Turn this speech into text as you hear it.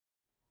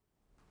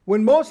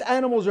When most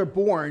animals are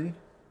born,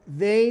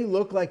 they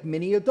look like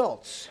mini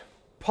adults.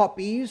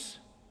 Puppies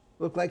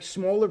look like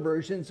smaller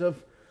versions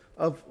of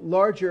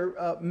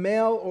larger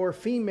male or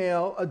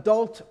female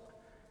adult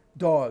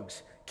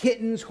dogs.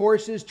 Kittens,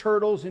 horses,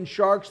 turtles, and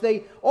sharks,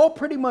 they all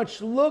pretty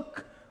much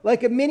look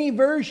like a mini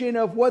version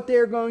of what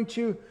they're going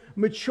to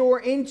mature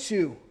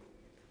into.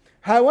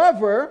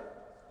 However,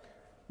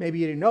 maybe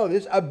you didn't know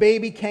this, a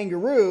baby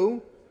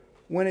kangaroo,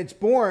 when it's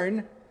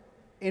born,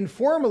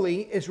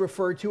 informally is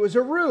referred to as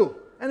a roo.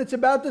 And it's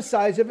about the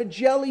size of a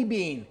jelly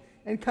bean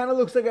and kind of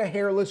looks like a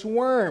hairless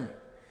worm.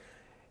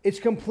 It's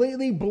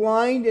completely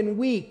blind and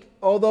weak,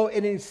 although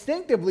it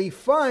instinctively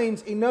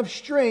finds enough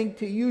strength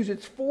to use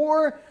its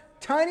 4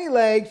 tiny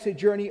legs to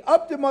journey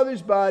up the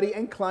mother's body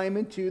and climb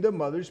into the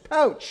mother's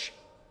pouch.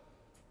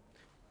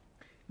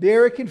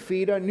 There it can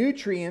feed on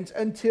nutrients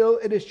until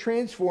it is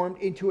transformed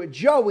into a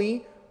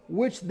joey,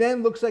 which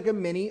then looks like a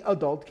mini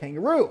adult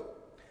kangaroo.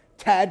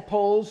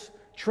 Tadpoles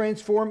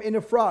transform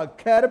into frog.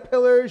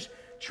 Caterpillars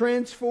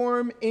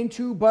transform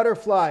into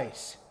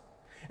butterflies.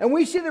 And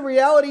we see the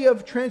reality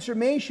of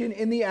transformation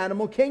in the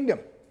animal kingdom.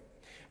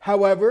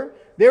 However,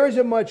 there is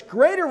a much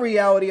greater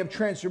reality of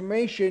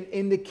transformation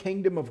in the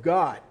kingdom of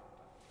God.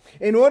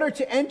 In order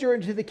to enter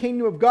into the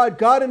kingdom of God,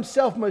 God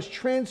himself must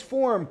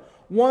transform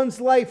one's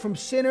life from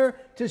sinner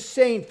to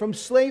saint, from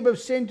slave of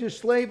sin to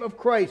slave of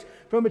Christ,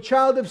 from a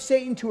child of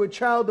Satan to a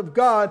child of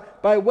God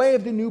by way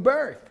of the new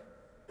birth.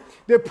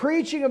 The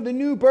preaching of the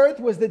new birth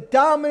was the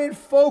dominant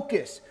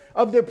focus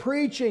of the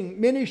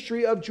preaching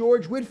ministry of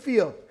George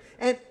Whitefield.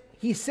 And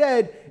he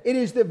said, it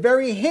is the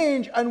very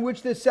hinge on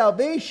which the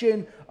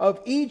salvation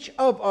of each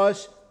of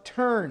us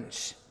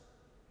turns.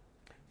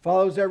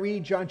 Follows I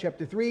read John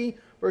chapter 3,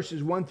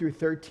 verses 1 through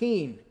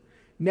 13.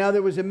 Now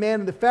there was a man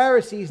of the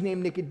Pharisees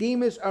named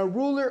Nicodemus, a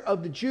ruler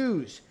of the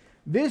Jews.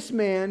 This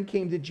man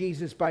came to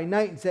Jesus by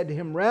night and said to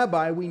him,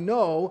 Rabbi, we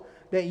know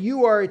that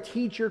you are a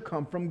teacher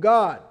come from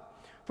God.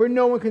 For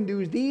no one can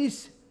do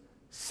these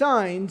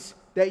signs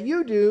that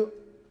you do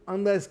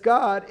unless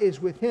God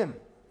is with him.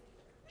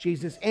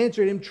 Jesus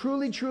answered him,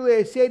 Truly, truly,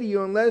 I say to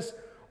you, unless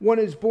one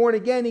is born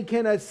again, he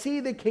cannot see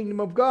the kingdom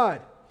of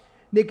God.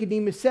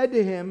 Nicodemus said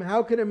to him,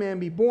 How can a man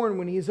be born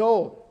when he is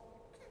old?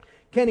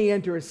 Can he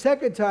enter a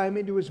second time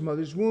into his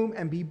mother's womb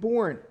and be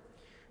born?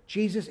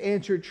 Jesus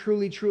answered,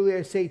 Truly, truly,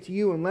 I say to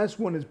you, unless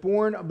one is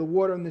born of the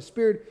water and the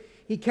Spirit,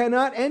 he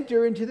cannot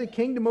enter into the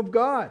kingdom of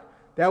God.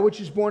 That which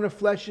is born of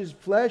flesh is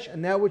flesh,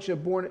 and that which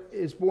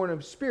is born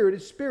of spirit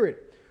is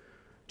spirit.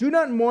 Do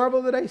not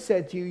marvel that I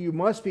said to you, you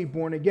must be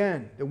born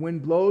again. The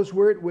wind blows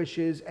where it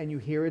wishes, and you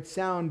hear its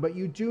sound, but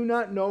you do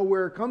not know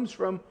where it comes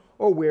from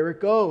or where it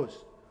goes.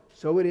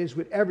 So it is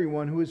with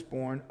everyone who is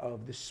born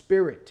of the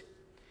Spirit.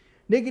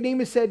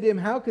 Nicodemus said to him,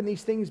 How can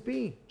these things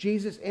be?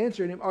 Jesus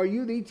answered him, Are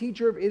you the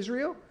teacher of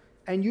Israel,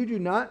 and you do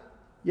not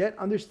yet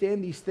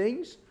understand these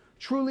things?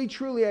 Truly,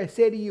 truly, I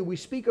say to you, we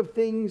speak of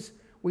things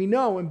we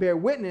know and bear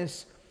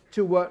witness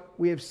to what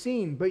we have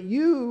seen, but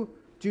you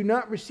do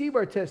not receive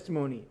our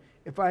testimony.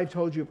 If I have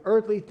told you of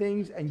earthly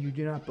things and you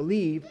do not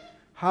believe,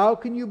 how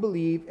can you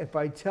believe if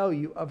I tell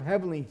you of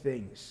heavenly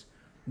things?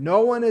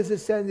 No one has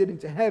ascended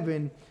into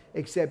heaven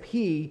except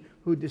he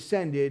who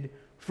descended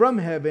from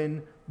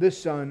heaven, the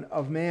Son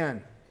of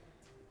Man.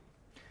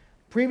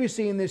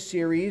 Previously in this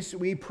series,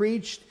 we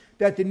preached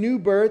that the new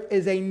birth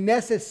is a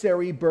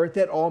necessary birth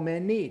that all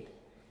men need.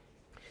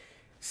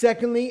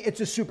 Secondly,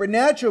 it's a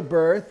supernatural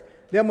birth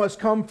that must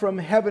come from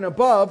heaven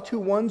above to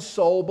one's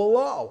soul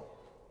below.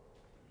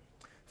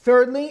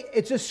 Thirdly,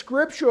 it's a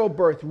scriptural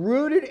birth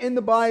rooted in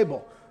the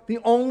Bible, the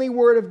only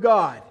Word of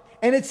God.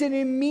 And it's an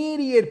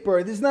immediate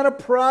birth. It's not a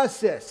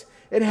process.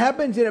 It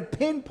happens in a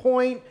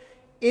pinpoint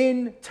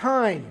in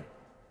time.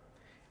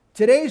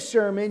 Today's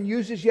sermon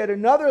uses yet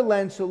another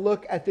lens to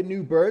look at the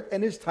new birth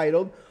and is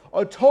titled,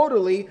 A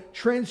Totally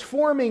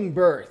Transforming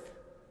Birth.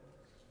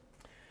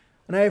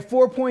 And I have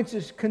 4 points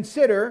to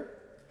consider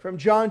from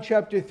John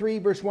chapter 3,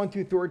 verse 1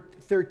 through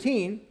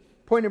 13.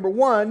 Point number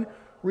 1,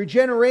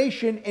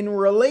 regeneration in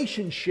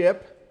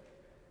relationship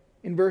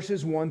in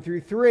verses 1 through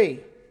 3.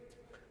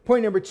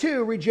 Point number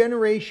 2,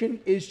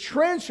 regeneration is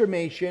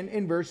transformation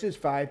in verses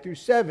 5 through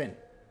 7.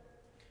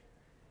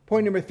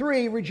 Point number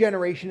 3,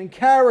 regeneration in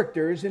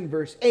characters in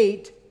verse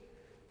 8.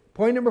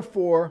 Point number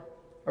 4,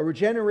 a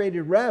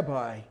regenerated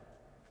rabbi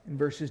in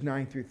verses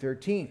 9 through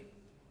 13.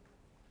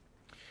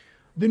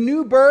 The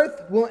new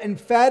birth will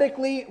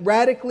emphatically,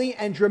 radically,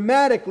 and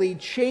dramatically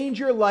change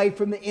your life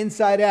from the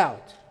inside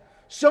out.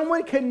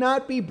 Someone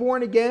cannot be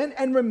born again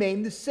and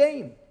remain the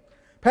same.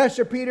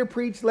 Pastor Peter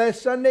preached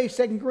last Sunday,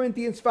 2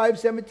 Corinthians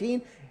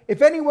 5:17.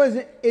 If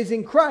anyone is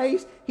in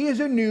Christ, he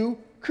is a new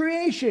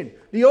creation.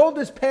 The old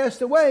has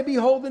passed away.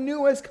 Behold, the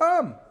new has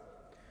come.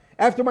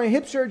 After my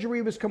hip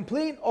surgery was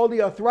complete, all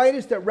the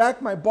arthritis that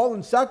racked my ball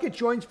and socket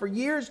joints for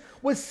years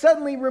was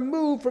suddenly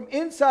removed from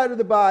inside of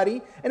the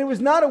body, and it was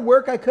not a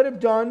work I could have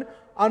done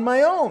on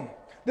my own.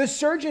 The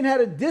surgeon had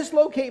to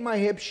dislocate my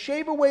hip,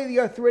 shave away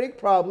the arthritic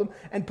problem,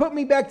 and put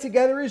me back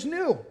together as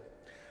new.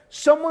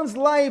 Someone's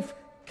life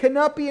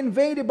cannot be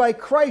invaded by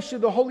Christ or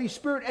the Holy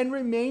Spirit and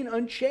remain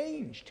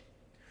unchanged.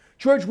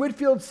 George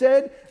Whitefield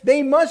said,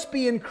 they must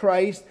be in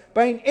Christ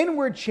by an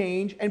inward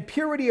change and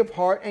purity of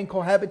heart and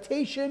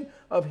cohabitation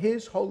of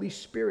His Holy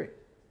Spirit.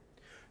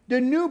 The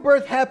new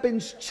birth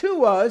happens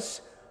to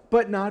us,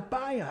 but not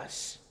by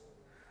us.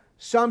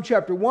 Psalm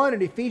chapter 1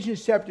 and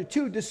Ephesians chapter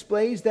 2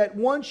 displays that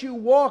once you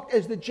walked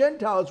as the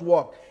Gentiles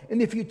walked, in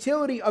the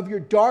futility of your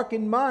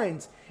darkened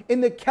minds,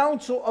 in the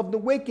counsel of the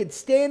wicked,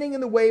 standing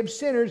in the way of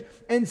sinners,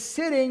 and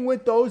sitting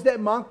with those that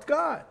mocked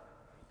God.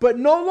 But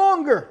no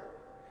longer.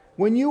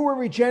 When you were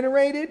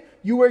regenerated,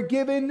 you were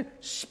given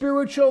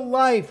spiritual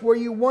life. Where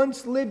you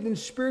once lived in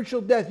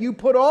spiritual death, you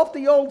put off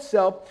the old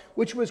self,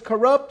 which was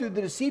corrupt through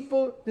the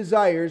deceitful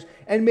desires,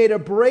 and made a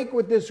break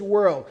with this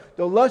world.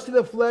 The lust of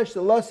the flesh,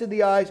 the lust of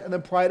the eyes, and the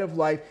pride of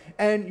life.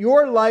 And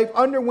your life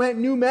underwent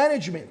new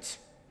management.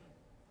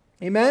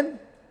 Amen?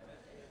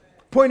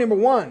 Point number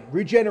 1,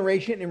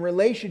 regeneration in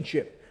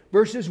relationship.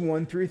 Verses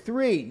 1 through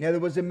 3. Now there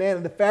was a man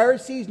of the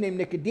Pharisees named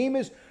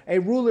Nicodemus, a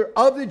ruler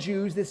of the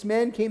Jews. This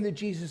man came to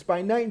Jesus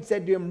by night and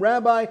said to him,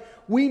 Rabbi,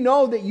 we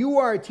know that you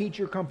are a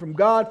teacher come from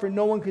God, for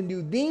no one can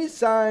do these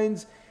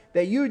signs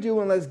that you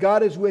do unless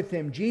God is with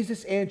him.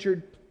 Jesus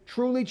answered,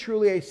 truly,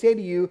 truly, I say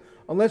to you,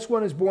 unless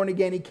one is born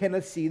again, he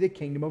cannot see the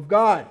kingdom of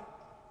God.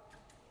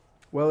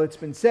 Well, it's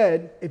been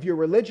said, if your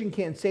religion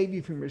can't save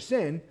you from your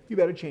sin, you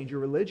better change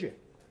your religion.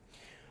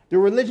 The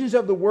religions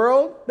of the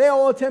world, they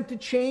all attempt to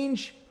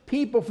change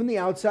people from the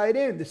outside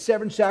in. The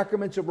 7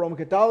 sacraments of Roman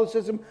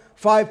Catholicism,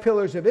 5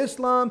 pillars of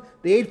Islam,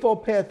 the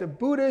Eightfold Path of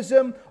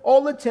Buddhism,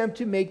 all attempt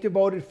to make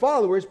devoted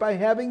followers by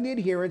having the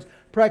adherents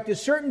practice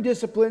certain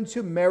disciplines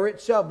to merit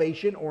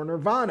salvation or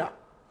nirvana.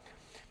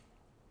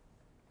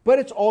 But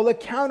it's all a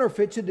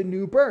counterfeit to the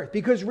new birth,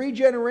 because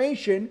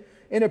regeneration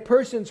in a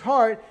person's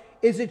heart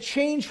is a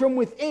change from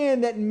within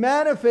that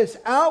manifests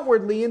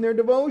outwardly in their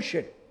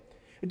devotion.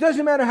 It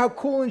doesn't matter how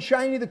cool and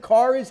shiny the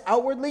car is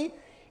outwardly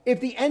if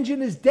the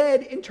engine is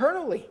dead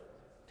internally.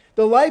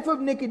 The life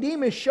of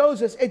Nicodemus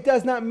shows us it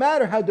does not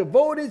matter how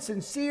devoted,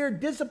 sincere,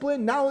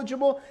 disciplined,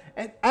 knowledgeable,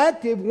 and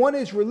active one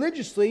is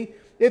religiously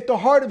if the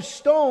heart of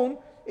stone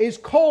is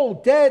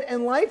cold, dead,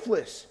 and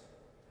lifeless.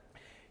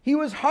 He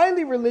was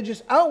highly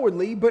religious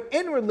outwardly, but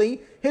inwardly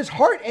his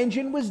heart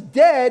engine was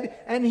dead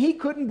and he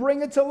couldn't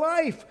bring it to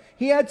life.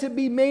 He had to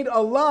be made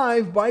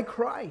alive by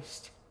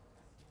Christ.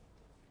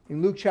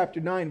 In Luke chapter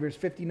 9, verse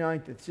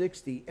 59 to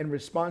 60, in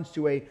response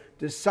to a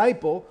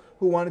disciple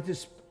who wanted to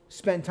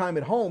spend time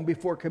at home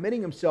before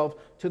committing himself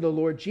to the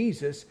Lord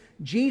Jesus,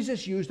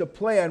 Jesus used a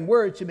play on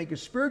words to make a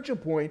spiritual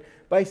point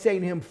by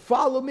saying to him,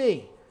 follow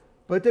me.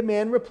 But the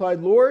man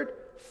replied, Lord,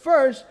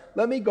 first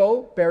let me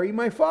go bury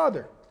my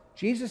father.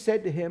 Jesus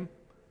said to him,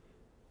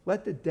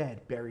 let the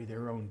dead bury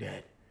their own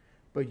dead,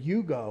 but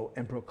you go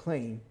and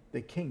proclaim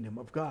the kingdom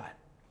of God.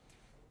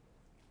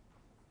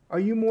 Are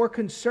you more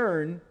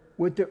concerned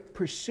with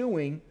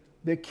pursuing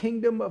the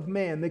kingdom of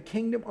man, the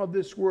kingdom of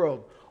this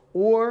world,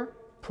 or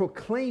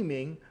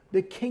proclaiming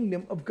the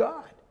kingdom of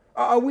God?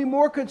 Are we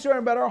more concerned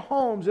about our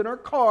homes and our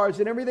cars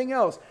and everything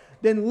else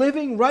than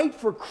living right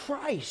for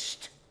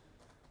Christ?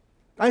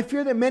 I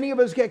fear that many of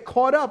us get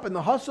caught up in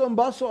the hustle and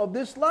bustle of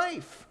this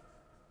life.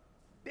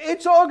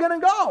 It's all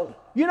going to go.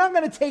 You're not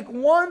going to take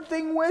one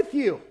thing with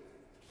you.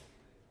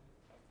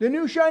 The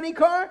new shiny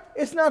car,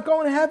 it's not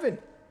going to heaven.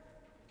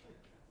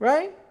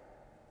 Right?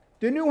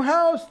 The new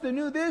house, the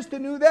new this, the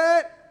new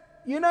that,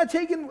 you're not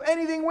taking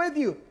anything with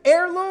you.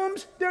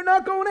 Heirlooms, they're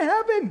not going to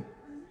heaven.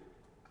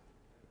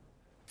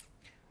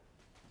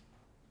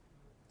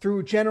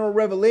 Through general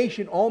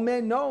revelation, all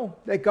men know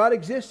that God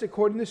exists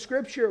according to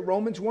Scripture.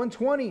 Romans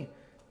 1:20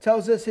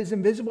 tells us his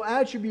invisible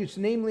attributes,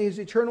 namely his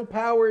eternal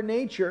power and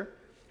nature,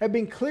 have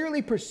been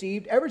clearly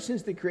perceived ever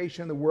since the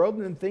creation of the world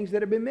and the things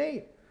that have been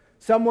made.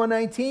 Psalm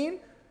 119,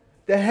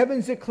 the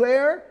heavens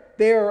declare,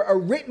 they are a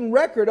written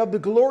record of the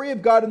glory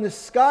of God, and the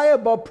sky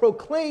above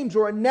proclaims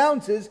or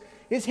announces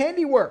his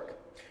handiwork.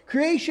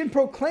 Creation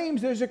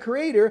proclaims there's a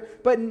creator,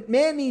 but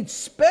man needs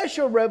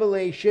special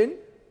revelation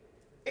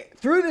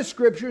through the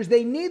Scriptures.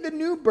 They need the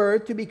new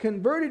birth to be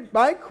converted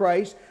by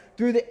Christ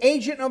through the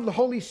agent of the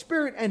Holy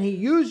Spirit, and he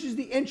uses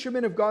the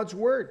instrument of God's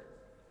Word.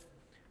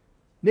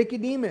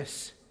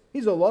 Nicodemus,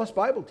 he's a lost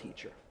Bible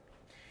teacher.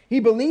 He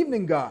believed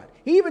in God.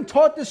 He even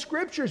taught the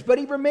Scriptures, but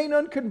he remained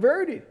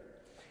unconverted.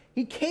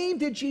 He came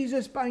to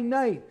Jesus by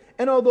night,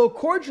 and although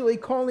cordially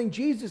calling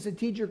Jesus a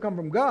teacher come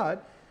from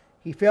God,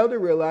 he failed to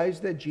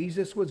realize that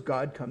Jesus was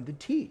God come to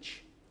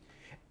teach.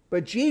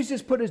 But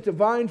Jesus put his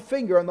divine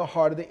finger on the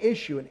heart of the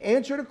issue and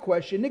answered a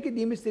question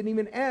Nicodemus didn't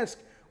even ask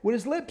with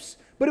his lips,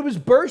 but it was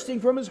bursting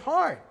from his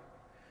heart.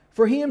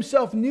 For he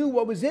himself knew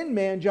what was in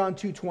man, John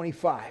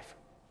 2:25.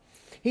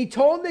 He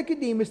told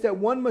Nicodemus that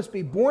one must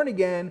be born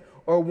again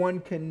or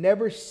one can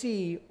never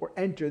see or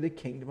enter the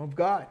kingdom of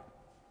God.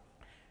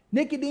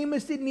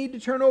 Nicodemus didn't need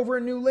to turn over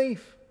a new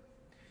leaf.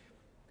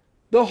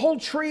 The whole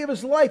tree of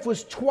his life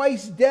was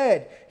twice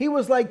dead. He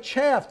was like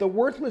chaff, the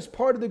worthless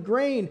part of the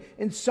grain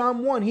in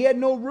Psalm 1. He had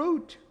no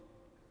root.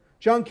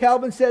 John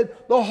Calvin said,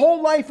 the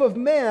whole life of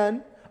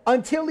man,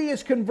 until he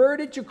is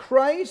converted to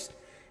Christ,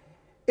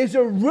 is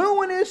a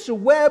ruinous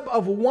web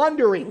of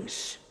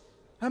wanderings.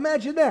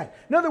 Imagine that.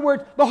 In other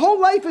words, the whole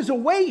life is a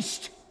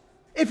waste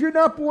if you're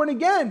not born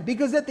again,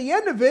 because at the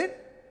end of it,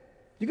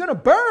 you're going to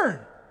burn.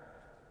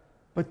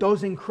 But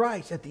those in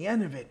Christ, at the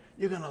end of it,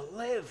 you're going to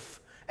live.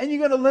 And you're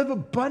going to live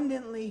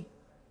abundantly.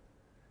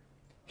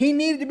 He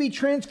needed to be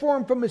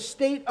transformed from a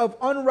state of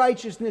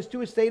unrighteousness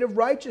to a state of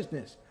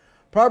righteousness.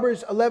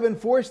 Proverbs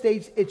 11:4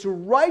 states, it's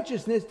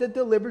righteousness that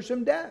delivers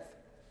from death.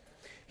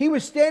 He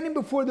was standing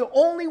before the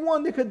only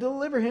one that could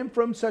deliver him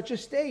from such a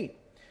state.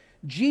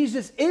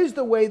 Jesus is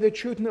the way, the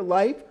truth, and the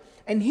life,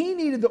 and he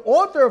needed the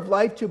author of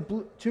life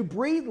to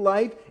breathe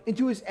life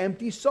into his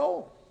empty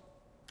soul.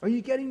 Are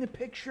you getting the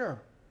picture?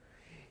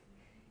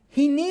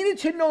 He needed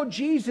to know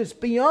Jesus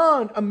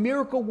beyond a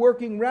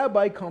miracle-working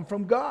rabbi come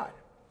from God.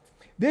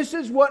 This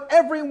is what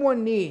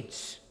everyone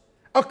needs.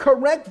 A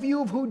correct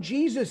view of who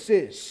Jesus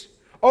is.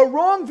 A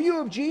wrong view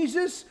of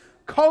Jesus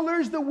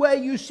colors the way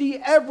you see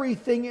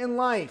everything in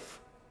life.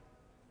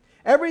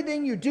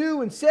 Everything you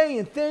do and say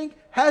and think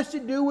has to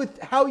do with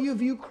how you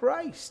view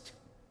Christ.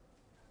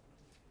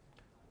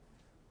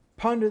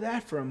 Ponder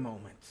that for a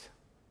moment.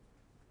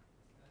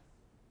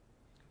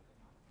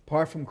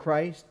 Apart from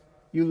Christ,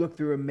 you look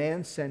through a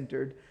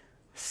man-centered,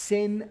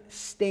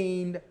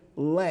 sin-stained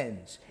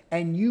lens,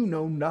 and you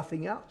know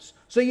nothing else.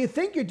 So you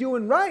think you're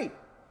doing right.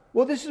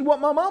 Well, this is what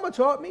my mama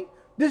taught me.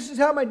 This is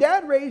how my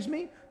dad raised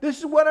me. This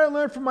is what I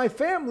learned from my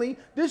family.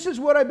 This is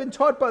what I've been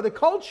taught by the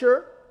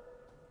culture.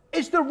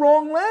 It's the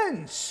wrong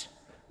lens.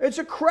 It's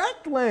a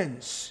cracked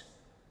lens.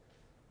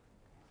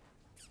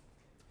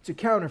 It's a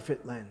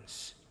counterfeit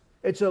lens.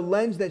 It's a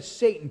lens that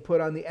Satan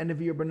put on the end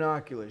of your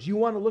binoculars. You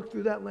want to look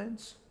through that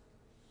lens?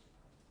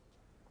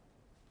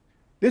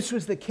 This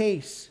was the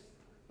case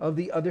of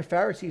the other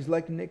Pharisees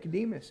like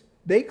Nicodemus.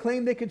 They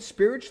claimed they could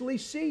spiritually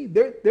see.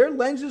 Their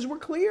lenses were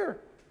clear.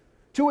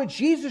 To which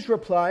Jesus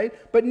replied,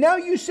 but now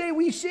you say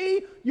we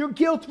see, your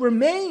guilt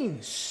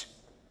remains.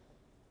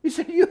 He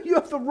said, you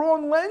have the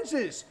wrong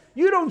lenses.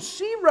 You don't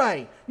see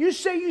right. You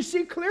say you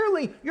see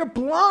clearly. You're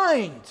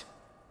blind.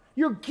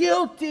 You're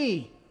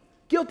guilty.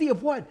 Guilty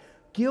of what?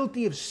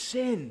 Guilty of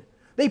sin.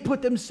 They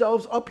put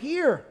themselves up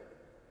here.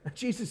 And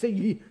Jesus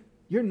said,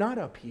 you're not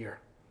up here.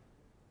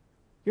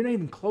 You're not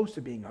even close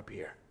to being up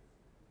here.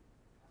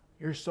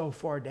 You're so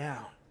far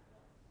down.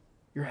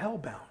 You're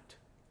hellbound.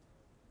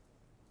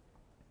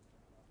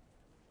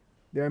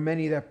 There are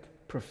many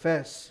that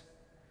profess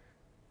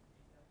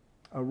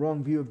a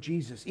wrong view of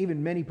Jesus.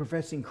 Even many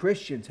professing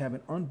Christians have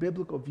an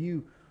unbiblical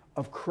view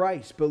of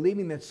Christ,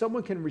 believing that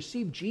someone can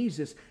receive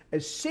Jesus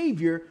as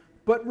Savior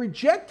but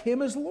reject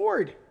Him as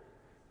Lord.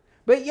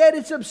 But yet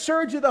it's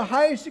absurd to the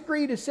highest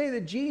degree to say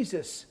that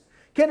Jesus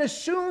can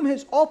assume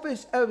His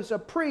office as a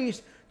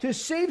priest to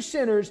save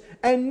sinners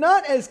and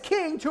not as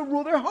king to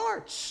rule their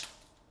hearts.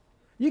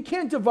 You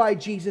can't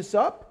divide Jesus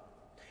up.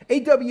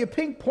 A.W.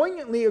 Pink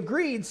poignantly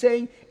agreed,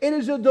 saying, it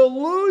is a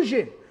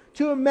delusion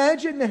to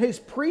imagine that His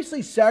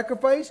priestly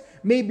sacrifice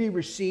may be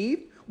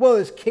received while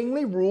His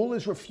kingly rule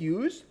is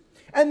refused,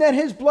 and that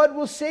His blood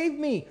will save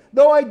me,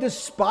 though I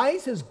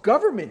despise His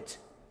government.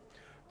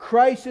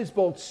 Christ is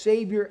both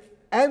Savior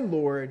and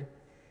Lord,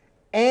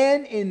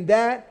 and in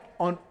that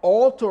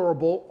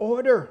unalterable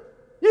order.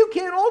 You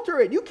can't alter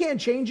it. You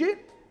can't change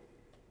it.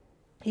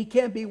 He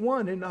can't be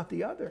one and not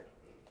the other.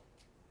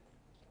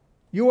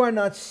 You are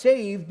not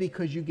saved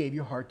because you gave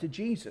your heart to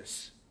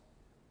Jesus,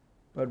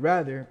 but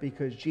rather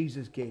because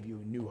Jesus gave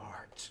you a new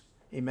heart.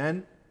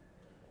 Amen?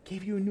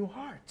 Gave you a new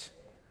heart.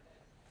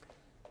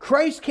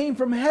 Christ came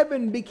from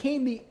heaven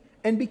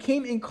and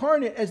became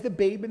incarnate as the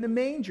babe in the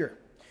manger.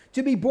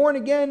 To be born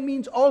again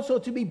means also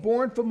to be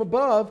born from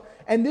above,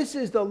 and this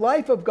is the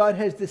life of God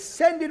has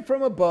descended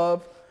from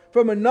above,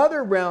 from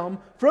another realm,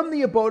 from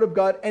the abode of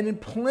God, and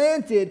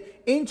implanted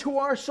into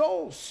our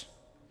souls.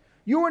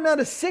 You are not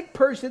a sick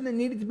person that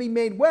needed to be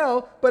made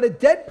well, but a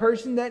dead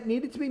person that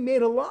needed to be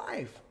made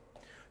alive.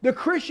 The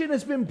Christian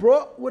has been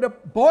bought with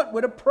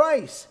a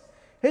price.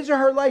 His or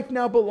her life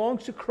now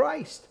belongs to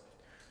Christ.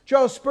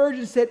 Charles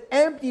Spurgeon said,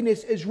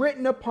 emptiness is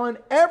written upon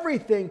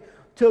everything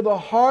till the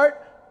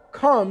heart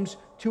comes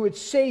to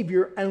its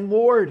Savior and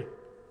Lord.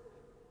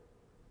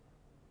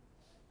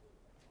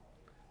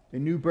 The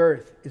new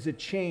birth is a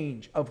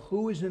change of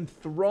who is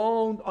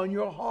enthroned on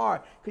your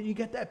heart. Can you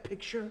get that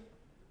picture?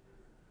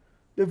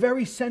 The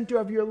very center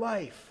of your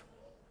life.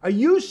 Are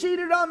you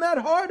seated on that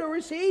heart, or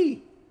is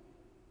He?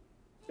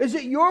 Is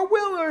it your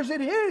will or is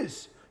it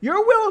His?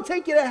 Your will will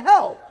take you to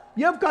hell.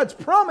 You have God's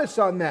promise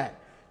on that.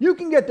 You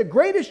can get the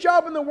greatest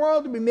job in the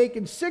world and be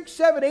making 6,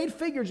 7, 8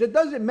 figures. It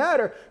doesn't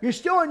matter. You're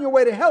still on your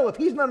way to hell if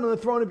He's not on the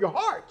throne of your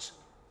hearts.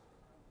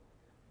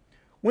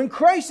 When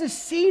Christ is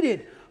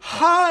seated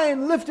high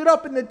and lifted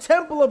up in the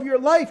temple of your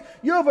life,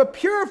 you have a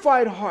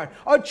purified heart,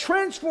 a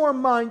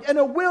transformed mind, and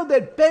a will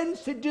that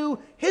bends to do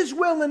His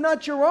will and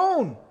not your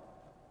own.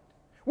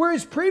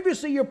 Whereas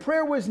previously your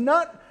prayer was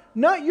not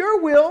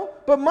your will,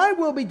 but my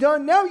will be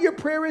done. Now your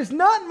prayer is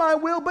not my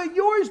will, but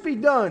yours be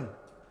done.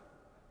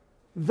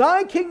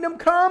 Thy kingdom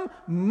come,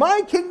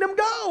 my kingdom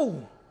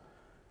go.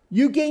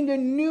 You gained a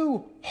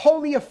new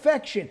holy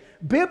affection,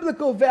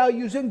 biblical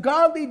values, and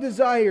godly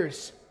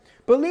desires.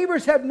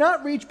 Believers have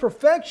not reached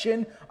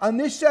perfection on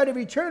this side of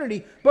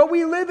eternity, but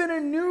we live in a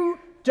new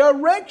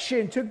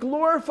direction to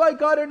glorify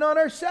God and not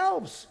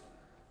ourselves.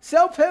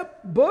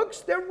 Self-help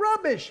books, they're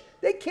rubbish.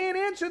 They can't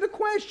answer the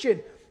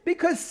question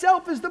because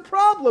self is the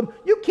problem.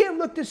 You can't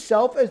look to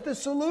self as the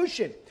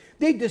solution.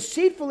 They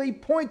deceitfully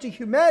point to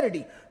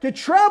humanity to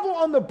travel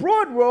on the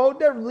broad road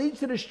that leads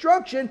to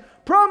destruction,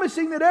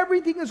 promising that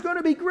everything is going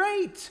to be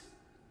great.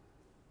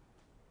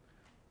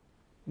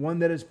 One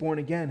that is born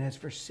again has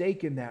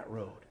forsaken that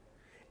road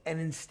and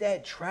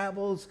instead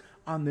travels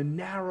on the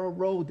narrow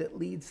road that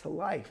leads to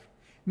life.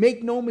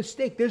 Make no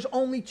mistake, there's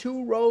only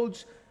two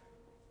roads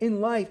in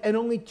life and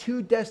only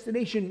two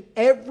destinations.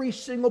 Every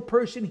single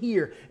person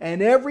here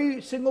and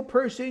every single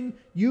person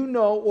you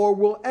know or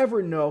will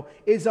ever know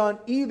is on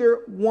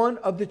either one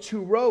of the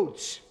two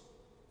roads.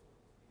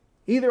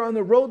 Either on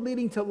the road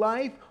leading to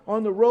life or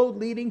on the road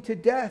leading to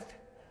death.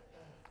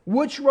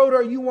 Which road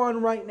are you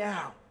on right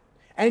now?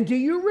 And do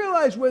you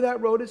realize where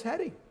that road is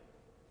heading?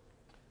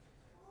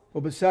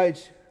 Well,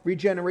 besides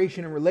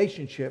regeneration and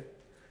relationship,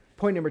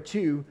 point number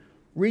 2,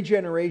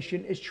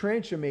 regeneration is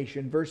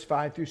transformation, verse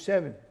 5 through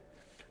 7.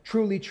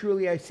 Truly,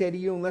 truly, I say to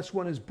you, unless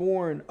one is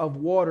born of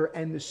water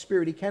and the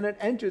Spirit, he cannot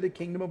enter the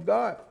kingdom of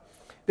God.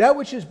 That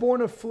which is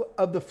born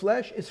of the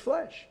flesh is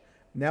flesh,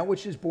 and that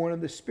which is born of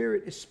the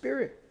Spirit is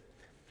spirit.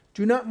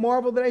 Do not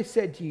marvel that I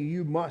said to you,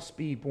 you must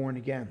be born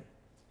again.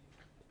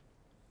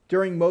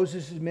 During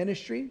Moses'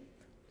 ministry,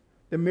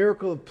 the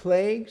miracle of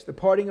plagues, the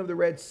parting of the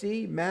Red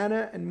Sea,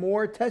 manna, and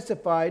more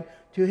testified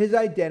to his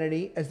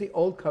identity as the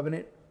Old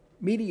Covenant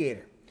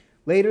mediator.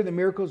 Later, the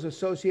miracles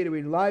associated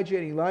with Elijah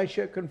and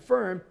Elisha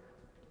confirmed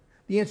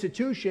the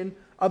institution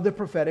of the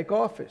prophetic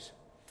office.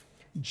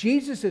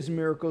 Jesus'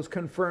 miracles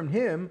confirmed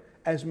him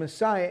as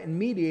Messiah and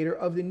mediator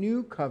of the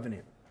new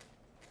covenant.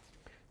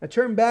 Now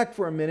turn back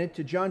for a minute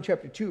to John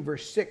chapter 2,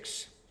 verse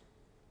 6.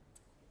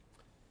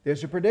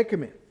 There's a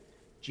predicament.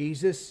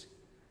 Jesus'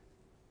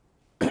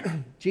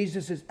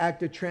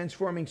 act of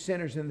transforming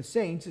sinners into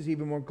saints is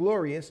even more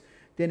glorious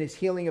than his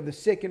healing of the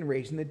sick and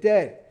raising the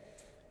dead.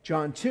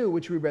 John 2,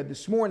 which we read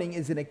this morning,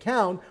 is an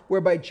account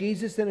whereby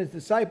Jesus and his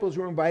disciples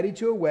were invited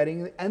to a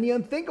wedding and the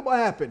unthinkable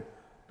happened.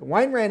 The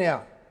wine ran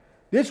out.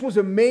 This was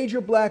a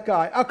major black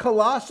eye, a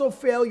colossal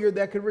failure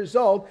that could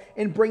result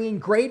in bringing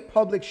great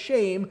public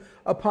shame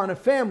upon a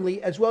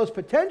family, as well as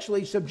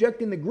potentially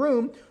subjecting the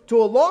groom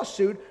to a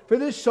lawsuit for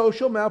this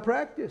social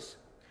malpractice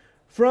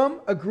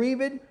from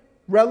aggrieved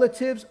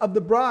relatives of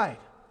the bride.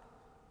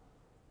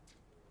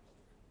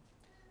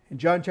 In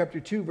John chapter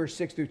 2, verse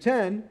 6 through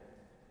 10,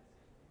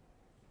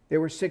 there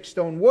were 6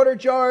 stone water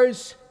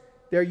jars.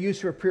 They're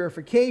used for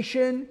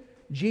purification.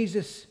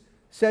 Jesus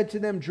said to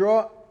them,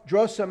 draw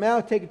some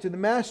out, take it to the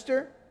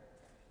master.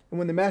 And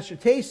when the master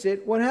tastes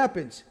it, what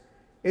happens?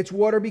 Its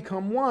water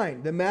become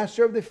wine. The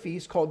master of the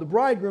feast called the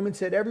bridegroom and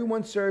said,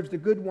 everyone serves the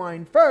good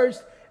wine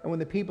first, and when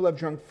the people have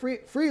drunk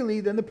freely,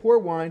 then the poor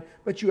wine,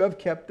 but you have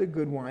kept the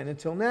good wine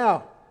until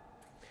now.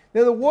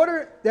 Now the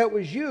water that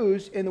was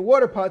used in the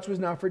water pots was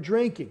not for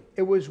drinking.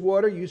 It was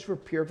water used for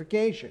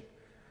purification.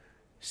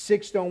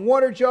 6 stone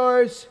water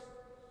jars,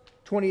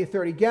 20 or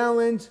 30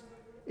 gallons,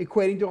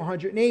 equating to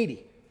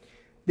 180.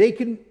 They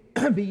can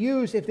be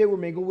used if they were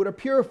mingled with a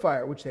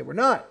purifier, which they were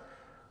not.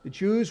 The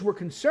Jews were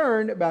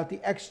concerned about the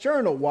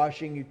external,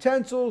 washing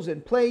utensils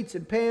and plates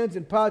and pans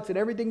and pots and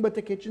everything but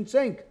the kitchen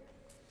sink.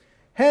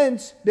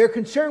 Hence, their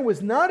concern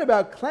was not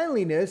about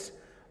cleanliness,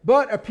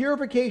 but a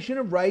purification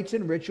of rites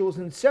and rituals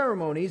and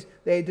ceremonies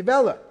they had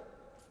developed.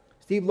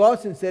 Steve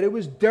Lawson said it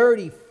was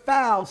dirty,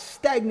 foul,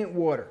 stagnant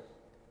water.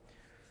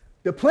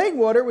 The plain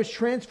water was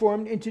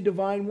transformed into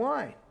divine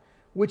wine,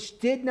 which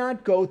did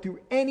not go through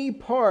any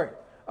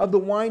part of the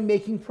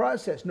wine-making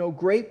process. No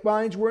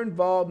grapevines were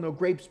involved, no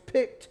grapes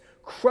picked,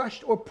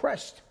 crushed, or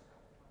pressed.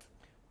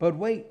 But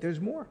wait, there's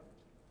more.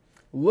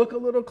 Look a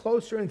little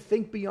closer and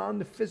think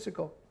beyond the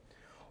physical.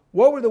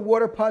 What were the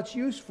water pots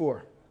used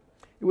for?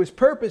 It was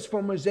purposed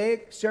for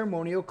Mosaic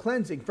ceremonial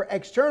cleansing, for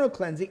external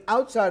cleansing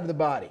outside of the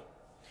body.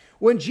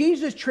 When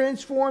Jesus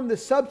transformed the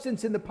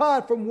substance in the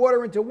pot from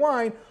water into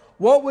wine,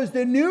 what was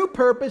the new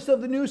purpose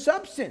of the new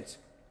substance?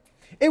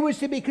 It was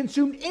to be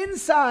consumed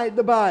inside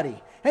the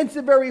body. Hence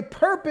the very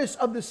purpose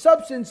of the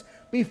substance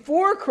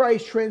before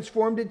Christ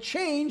transformed it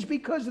changed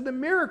because of the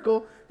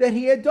miracle that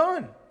he had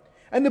done.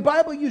 And the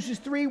Bible uses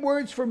 3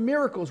 words for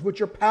miracles,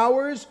 which are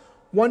powers,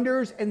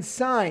 wonders, and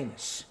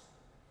signs.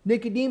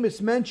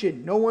 Nicodemus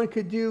mentioned no one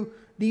could do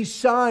these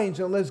signs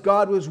unless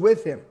God was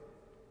with him.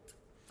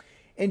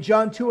 In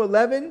John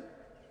 2:11,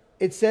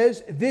 it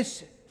says,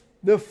 this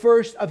the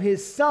first of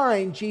his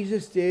sign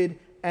Jesus did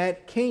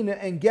at Cana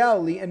in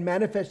Galilee and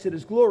manifested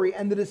his glory,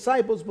 and the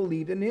disciples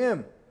believed in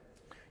him.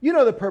 You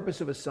know the purpose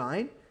of a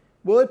sign.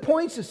 Well, it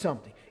points to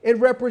something. It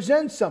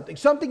represents something.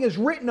 Something is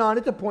written on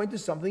it to point to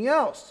something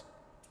else.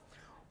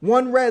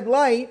 One red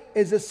light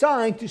is a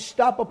sign to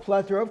stop a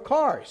plethora of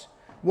cars.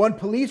 One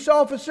police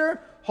officer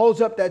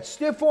holds up that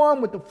stiff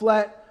arm with the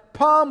flat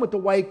palm with the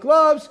white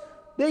gloves.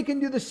 They can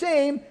do the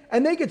same,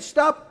 and they could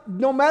stop,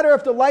 no matter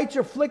if the lights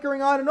are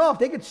flickering on and off,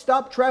 they could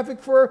stop traffic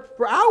for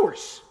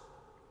hours.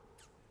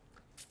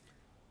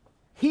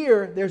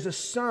 Here, there's a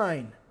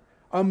sign,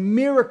 a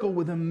miracle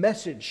with a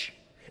message.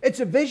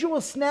 It's a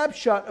visual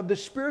snapshot of the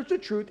spiritual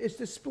truth it's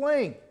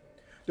displaying.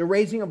 The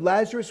raising of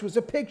Lazarus was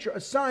a picture, a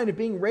sign of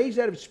being raised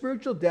out of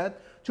spiritual death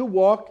to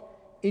walk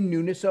in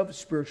newness of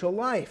spiritual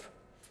life.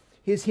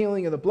 His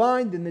healing of the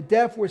blind and the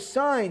deaf were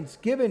signs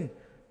given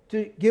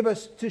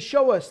to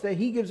show us that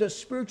he gives us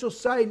spiritual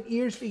sight and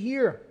ears to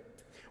hear.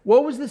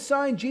 What was the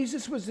sign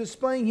Jesus was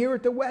displaying here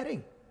at the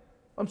wedding?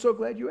 I'm so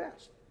glad you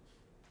asked.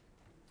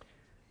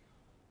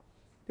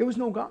 There was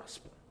no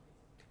gospel.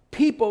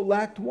 People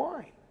lacked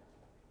wine.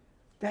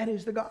 That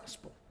is the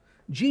gospel.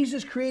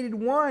 Jesus created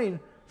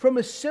wine from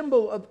a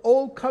symbol of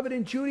old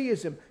covenant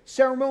Judaism,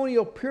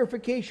 ceremonial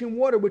purification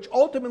water, which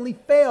ultimately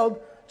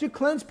failed to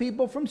cleanse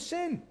people from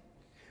sin.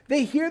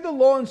 They hear the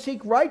law and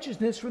seek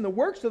righteousness from the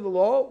works of the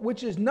law,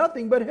 which is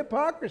nothing but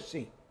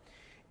hypocrisy.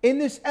 In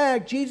this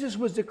act, Jesus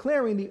was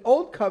declaring the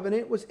old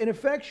covenant was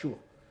ineffectual.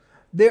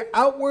 Their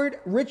outward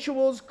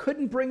rituals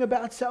couldn't bring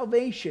about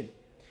salvation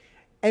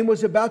and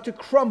was about to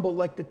crumble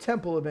like the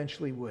temple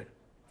eventually would.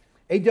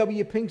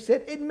 A.W. Pink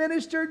said, it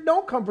ministered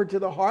no comfort to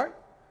the heart.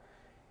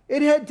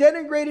 It had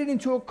degenerated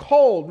into a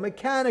cold,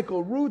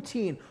 mechanical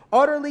routine,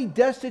 utterly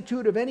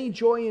destitute of any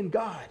joy in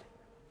God.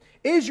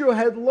 Israel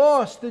had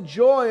lost the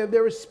joy of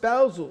their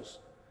espousals.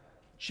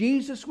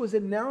 Jesus was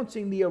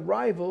announcing the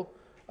arrival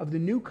of the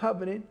new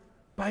covenant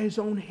by his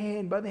own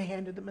hand, by the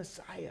hand of the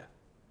Messiah.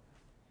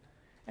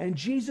 And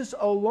Jesus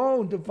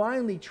alone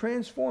divinely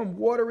transformed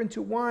water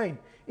into wine,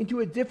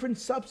 into a different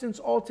substance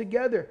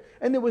altogether.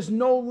 And there was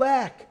no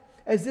lack,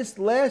 as this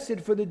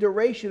lasted for the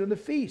duration of the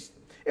feast.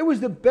 It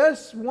was the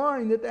best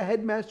wine that the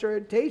headmaster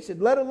had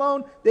tasted, let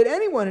alone that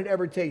anyone had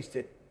ever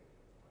tasted.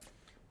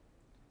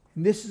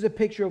 And this is a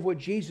picture of what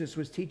Jesus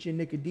was teaching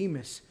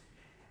Nicodemus,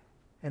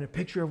 and a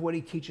picture of what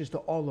he teaches to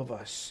all of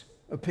us,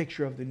 a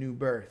picture of the new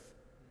birth.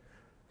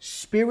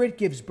 Spirit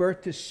gives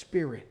birth to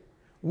spirit.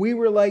 We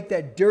were like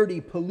that dirty,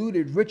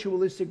 polluted,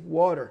 ritualistic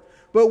water,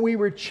 but we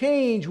were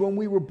changed when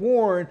we were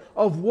born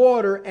of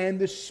water and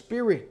the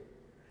Spirit.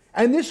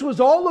 And this was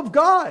all of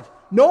God.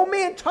 No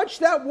man touched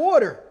that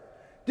water,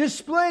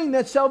 displaying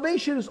that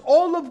salvation is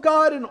all of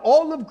God and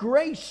all of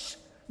grace.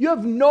 You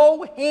have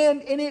no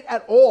hand in it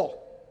at all.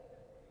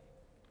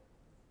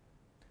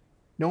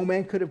 No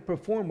man could have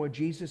performed what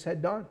Jesus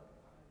had done.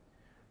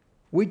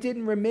 We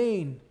didn't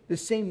remain the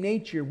same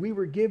nature. We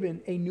were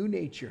given a new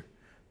nature.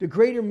 The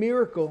greater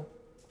miracle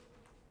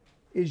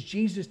is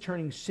Jesus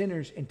turning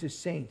sinners into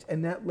saints,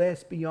 and that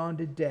lasts beyond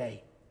a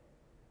day,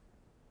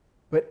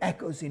 but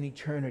echoes in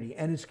eternity,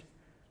 and is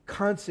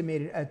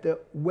consummated at the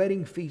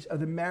wedding feast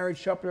of the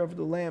marriage supper of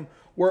the Lamb,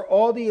 where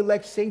all the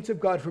elect saints of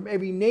God from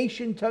every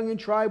nation, tongue, and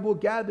tribe will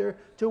gather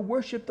to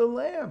worship the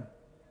Lamb.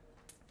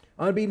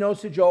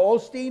 Unbeknownst to Joel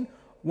Osteen,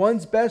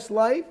 one's best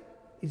life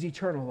is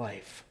eternal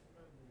life.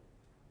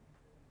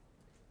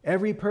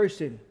 Every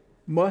person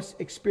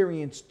must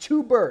experience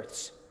two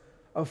births.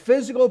 A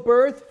physical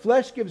birth,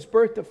 flesh gives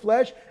birth to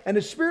flesh, and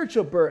a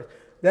spiritual birth.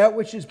 That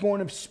which is born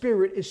of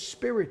spirit is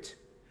spirit.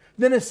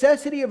 The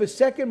necessity of a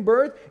second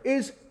birth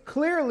is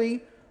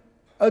clearly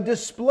a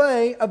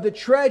display of the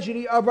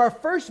tragedy of our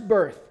first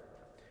birth.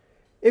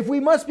 If we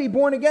must be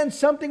born again,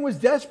 something was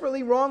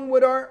desperately wrong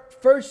with our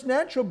first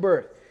natural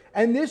birth.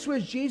 And this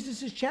was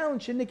Jesus'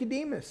 challenge to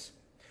Nicodemus.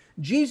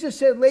 Jesus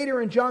said later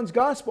in John's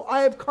Gospel,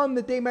 I have come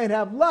that they might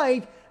have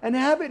life and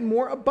have it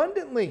more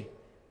abundantly.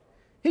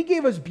 He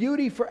gave us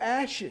beauty for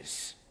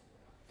ashes.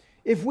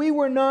 If we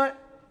were not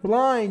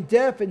blind,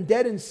 deaf, and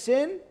dead in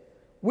sin,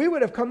 we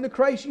would have come to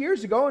Christ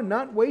years ago and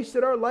not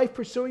wasted our life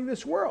pursuing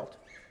this world.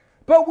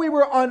 But we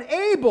were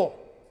unable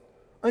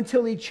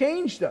until he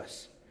changed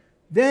us.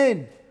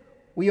 Then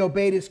we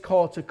obeyed his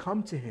call to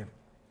come to him.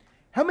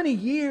 How many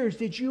years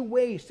did you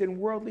waste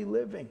in worldly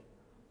living?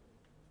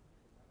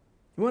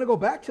 You want to go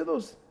back to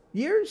those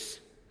years?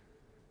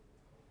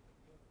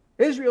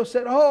 Israel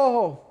said,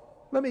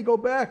 let me go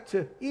back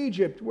to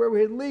Egypt where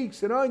we had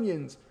leeks and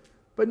onions.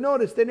 But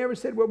notice they never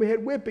said where we had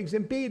whippings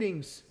and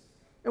beatings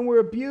and were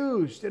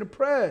abused and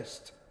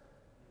oppressed.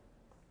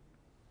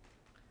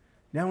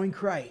 Now in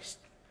Christ,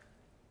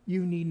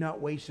 you need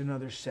not waste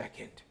another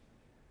second.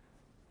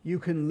 You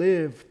can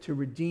live to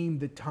redeem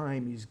the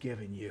time he's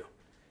given you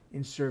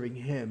in serving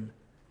him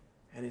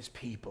and his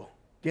people.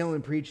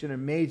 Dylan preached an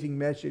amazing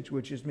message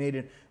which has made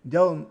an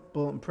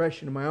indelible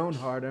impression in my own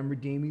heart on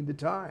redeeming the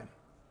time.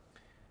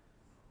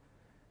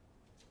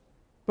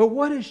 But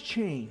what has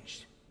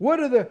changed? What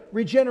are the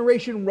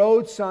regeneration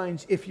road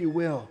signs, if you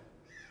will?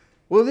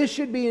 Well, this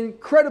should be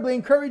incredibly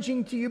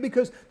encouraging to you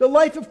because the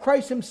life of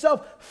Christ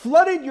himself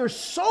flooded your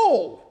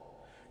soul.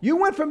 You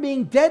went from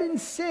being dead in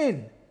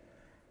sin,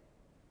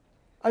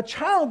 a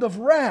child of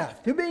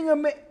wrath, to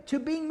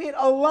being made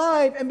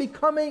alive and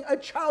becoming a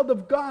child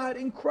of God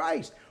in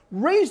Christ,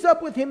 raised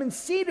up with him and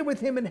seated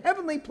with him in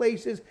heavenly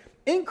places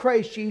in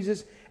Christ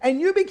Jesus, and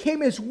you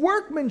became his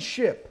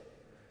workmanship,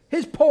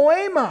 his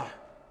poema,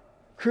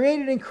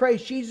 created in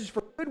Christ Jesus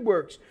for good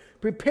works,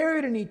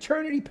 prepared in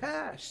eternity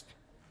past.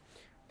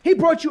 He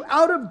brought you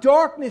out of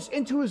darkness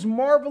into his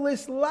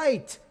marvelous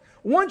light.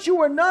 Once you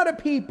were not a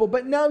people,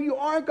 but now you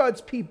are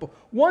God's people.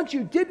 Once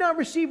you did not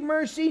receive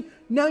mercy,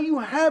 now you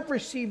have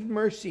received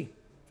mercy.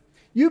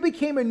 You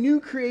became a new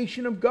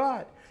creation of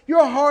God.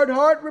 Your hard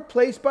heart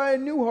replaced by a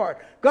new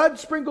heart. God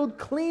sprinkled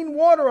clean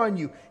water on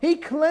you. He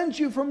cleansed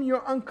you from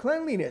your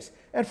uncleanliness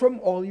and from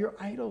all your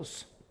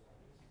idols.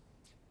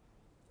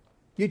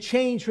 You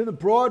changed from the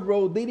broad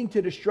road leading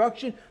to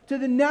destruction to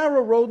the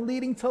narrow road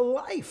leading to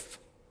life.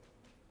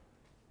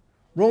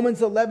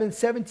 Romans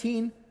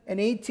 11:17 and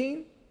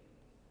 18.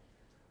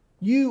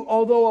 You,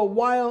 although a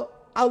wild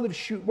olive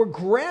shoot, were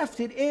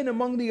grafted in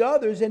among the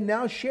others and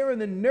now share in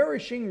the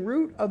nourishing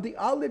root of the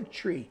olive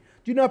tree.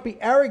 Do not be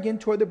arrogant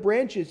toward the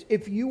branches.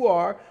 If you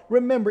are,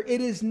 remember,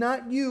 it is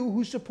not you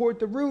who support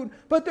the root,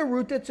 but the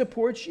root that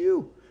supports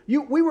you.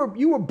 You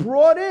were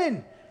brought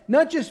in.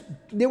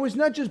 There was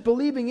not just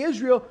believing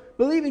Israel,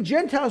 believing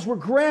Gentiles were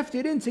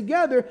grafted in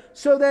together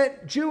so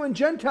that Jew and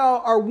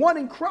Gentile are one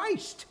in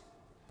Christ.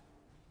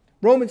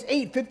 Romans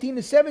 8:15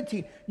 to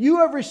 17. You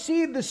have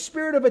received the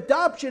spirit of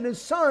adoption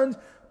as sons,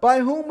 by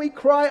whom we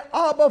cry,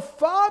 Abba,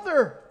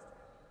 Father.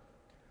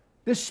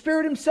 The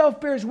Spirit himself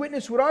bears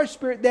witness with our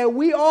spirit that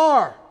we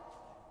are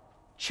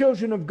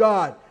children of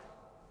God.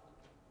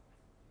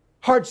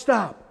 Hard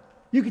stop.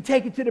 You can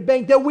take it to the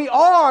bank that we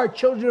are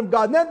children of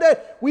God. Not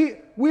that we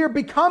are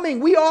becoming.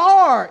 We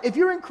are. If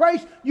you're in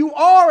Christ, you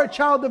are a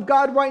child of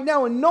God right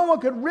now, and no one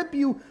could rip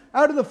you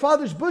out of the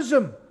Father's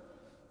bosom.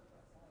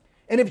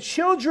 And if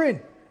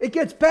children, it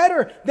gets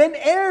better. Then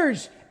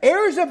heirs,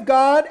 heirs of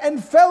God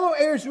and fellow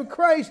heirs with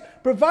Christ,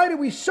 provided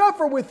we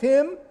suffer with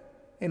him,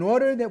 in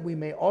order that we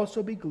may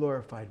also be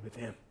glorified with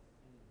him.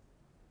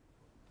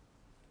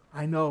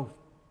 I know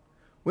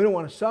we don't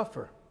want to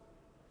suffer.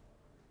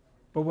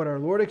 But what our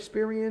Lord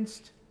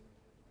experienced,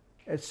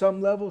 at some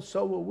level,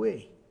 so will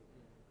we.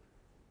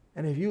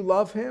 And if you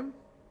love him,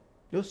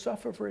 you'll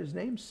suffer for his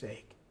name's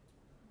sake.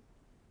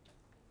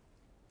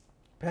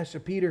 Pastor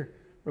Peter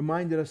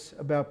reminded us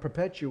about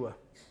Perpetua.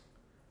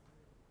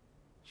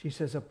 He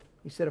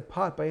said a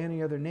pot by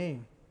any other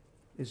name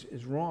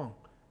is wrong.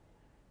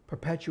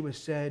 Perpetua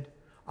said,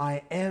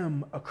 I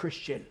am a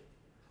Christian.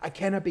 I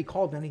cannot be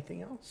called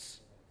anything else.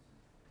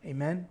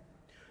 Amen.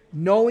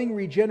 Knowing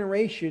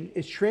regeneration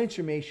is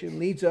transformation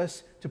leads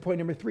us to point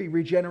number 3,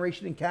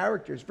 regeneration in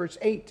characters. Verse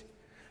 8.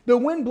 The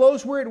wind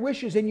blows where it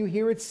wishes and you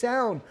hear its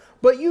sound,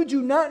 but you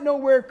do not know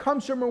where it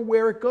comes from or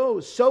where it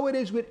goes. So it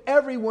is with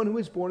everyone who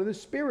is born of the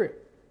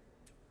Spirit.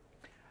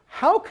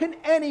 How can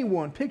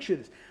anyone, picture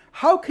this,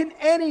 how can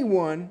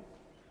anyone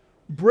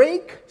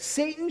break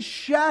Satan's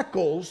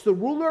shackles, the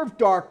ruler of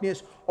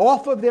darkness,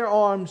 off of their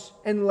arms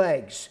and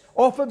legs,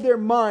 off of their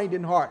mind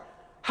and heart?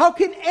 How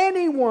can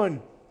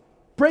anyone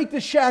break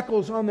the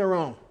shackles on their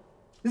own?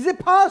 Is it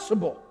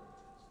possible?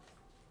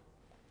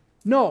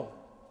 No,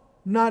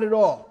 not at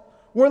all.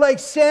 We're like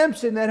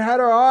Samson that had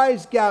our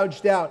eyes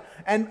gouged out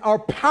and are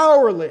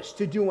powerless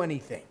to do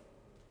anything.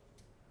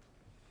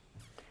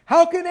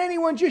 How can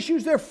anyone just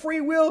use their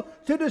free will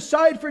to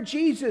decide for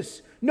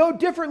Jesus? No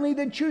differently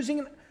than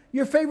choosing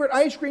your favorite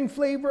ice cream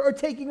flavor or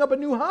taking up a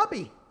new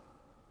hobby.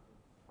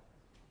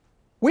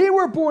 We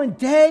were born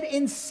dead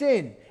in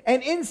sin,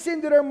 and in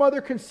sin did our mother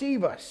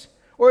conceive us.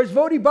 Or as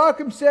Vodi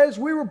Bakum says,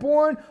 we were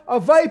born a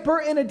viper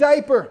in a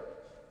diaper.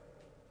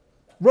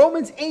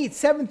 Romans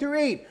 8:7 through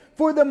 8.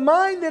 For the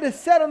mind that is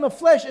set on the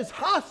flesh is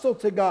hostile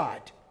to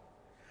God.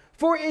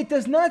 For it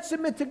does not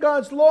submit to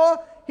God's law.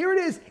 Here it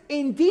is.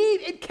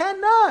 Indeed, it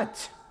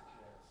cannot.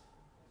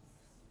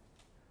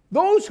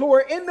 Those who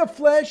are in the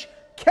flesh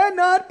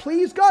cannot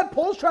please God.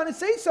 Paul's trying to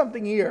say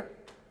something here.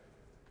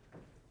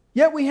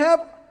 Yet we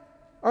have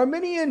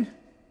Arminian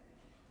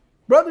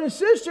brothers and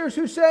sisters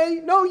who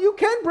say, no, you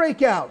can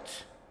break out.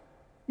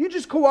 You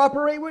just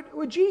cooperate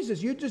with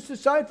Jesus. You just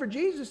decide for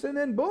Jesus and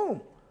then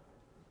boom.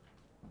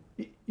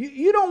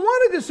 You don't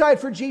want to decide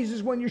for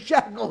Jesus when you're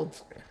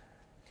shackled.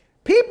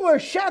 People are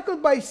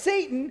shackled by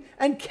Satan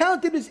and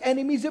counted as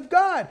enemies of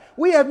God.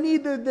 We have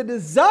neither the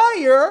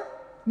desire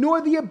nor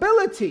the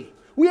ability.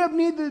 We have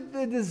neither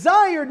the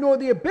desire nor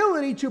the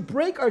ability to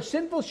break our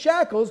sinful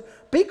shackles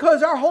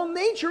because our whole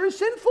nature is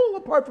sinful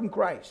apart from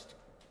Christ.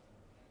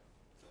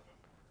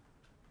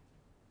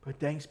 But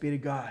thanks be to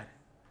God,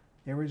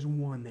 there is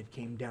one that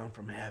came down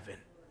from heaven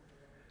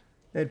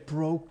that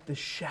broke the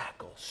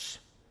shackles.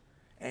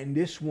 And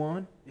this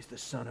one is the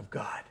Son of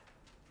God.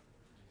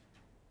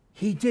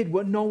 He did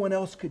what no one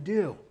else could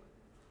do.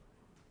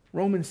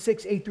 Romans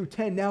 6:8 through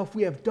 10. Now if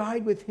we have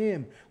died with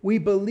him, we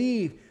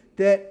believe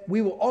that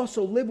we will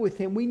also live with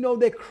him. We know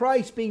that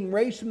Christ, being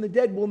raised from the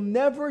dead, will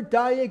never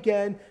die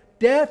again.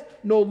 Death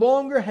no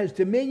longer has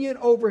dominion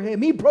over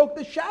him. He broke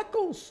the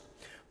shackles.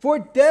 For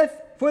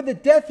the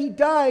death he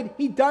died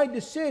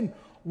to sin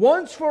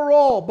once for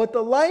all. But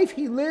the life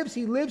he lives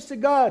to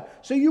God.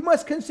 So you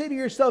must consider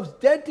yourselves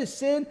dead to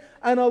sin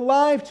and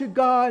alive to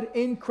God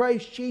in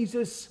Christ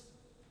Jesus.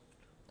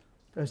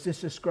 Does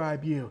this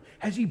describe you?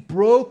 Has he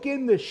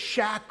broken the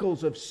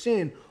shackles of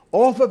sin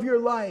off of your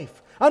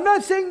life? I'm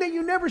not saying that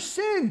you never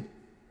sin,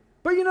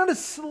 but you're not a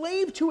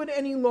slave to it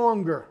any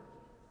longer.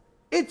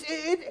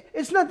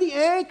 It's not the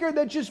anchor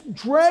that's just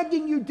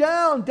dragging you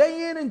down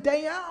day in and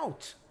day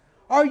out.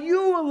 Are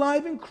you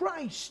alive in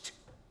Christ?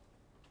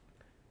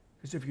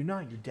 Because if you're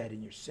not, you're dead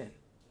in your sin.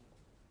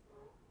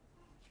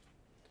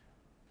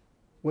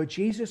 What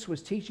Jesus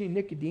was teaching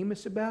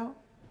Nicodemus about,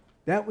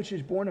 that which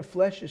is born of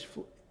flesh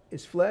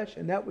is flesh,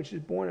 and that which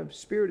is born of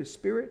spirit is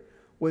spirit,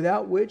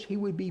 without which he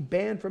would be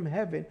banned from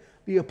heaven.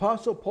 The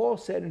Apostle Paul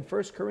said in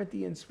 1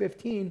 Corinthians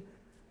 15,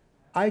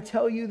 I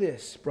tell you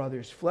this,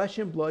 brothers, flesh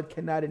and blood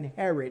cannot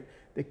inherit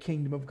the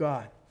kingdom of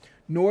God,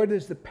 nor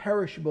does the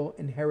perishable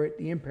inherit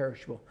the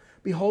imperishable.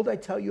 Behold, I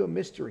tell you a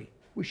mystery.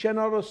 We shall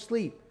not all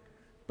sleep,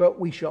 but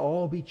we shall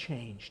all be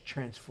changed,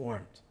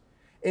 transformed.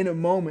 In a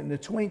moment, in the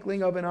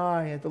twinkling of an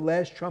eye, at the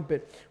last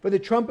trumpet. For the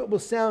trumpet will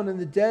sound, and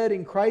the dead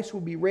in Christ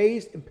will be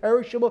raised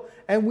imperishable,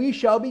 and we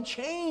shall be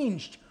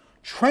changed,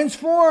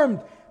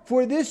 transformed.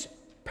 For this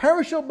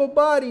perishable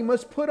body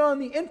must put on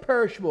the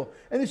imperishable,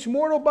 and this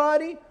mortal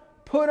body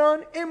put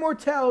on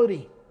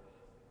immortality.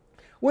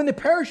 When the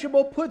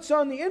perishable puts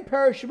on the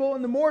imperishable,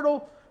 and the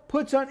mortal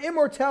puts on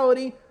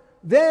immortality,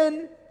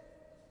 then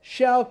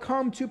shall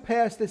come to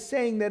pass the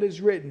saying that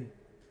is written,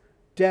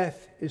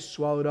 death is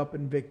swallowed up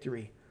in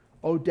victory.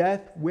 O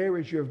death, where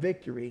is your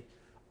victory?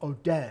 O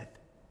death,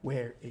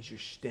 where is your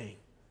sting?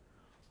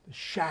 The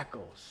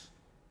shackles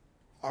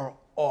are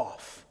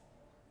off.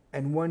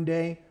 And one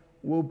day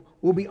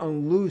we'll be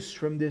unloosed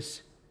from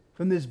this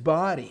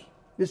body,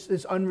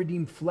 this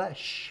unredeemed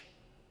flesh.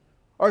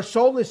 Our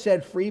soul is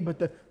set free, but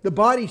the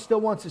body still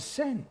wants to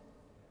sin.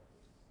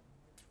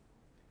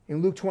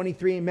 In Luke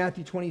 23 and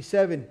Matthew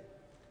 27,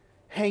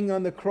 hanging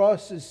on the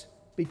crosses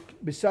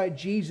beside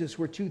Jesus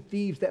were two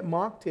thieves that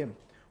mocked him.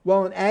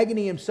 While in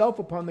agony himself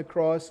upon the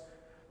cross,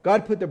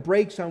 God put the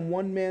brakes on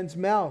one man's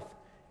mouth.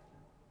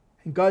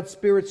 And God's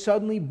Spirit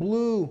suddenly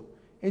blew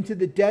into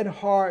the dead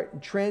heart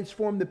and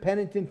transformed the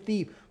penitent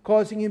thief,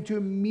 causing him to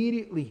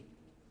immediately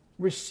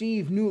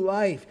receive new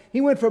life.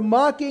 He went from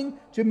mocking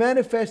to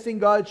manifesting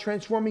God's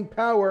transforming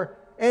power,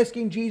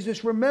 asking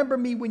Jesus, remember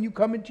me when you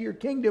come into your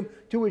kingdom.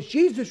 To which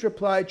Jesus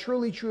replied,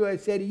 truly, truly, I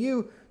say to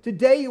you,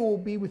 today you will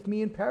be with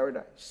me in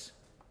paradise.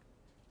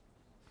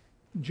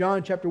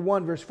 John chapter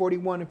 1, verse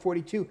 41 and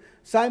 42.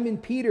 Simon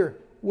Peter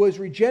was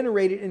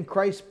regenerated in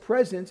Christ's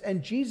presence,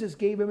 and Jesus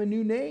gave him a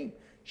new name,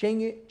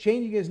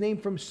 changing his name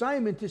from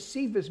Simon to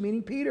Cephas,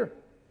 meaning Peter.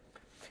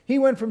 He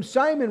went from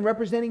Simon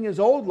representing his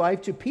old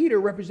life to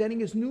Peter representing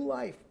his new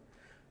life.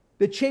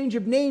 The change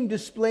of name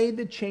displayed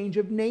the change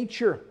of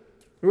nature.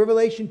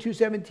 Revelation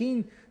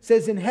 2:17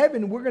 says in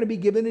heaven we're going to be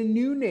given a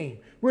new name,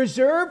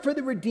 reserved for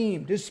the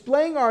redeemed,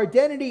 displaying our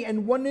identity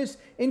and oneness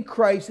in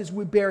Christ as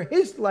we bear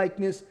his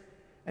likeness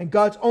and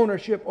God's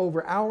ownership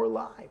over our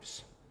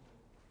lives.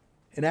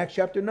 In Acts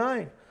chapter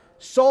 9,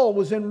 Saul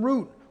was en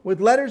route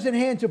with letters in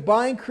hand to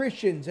bind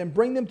Christians and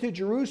bring them to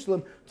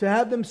Jerusalem to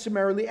have them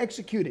summarily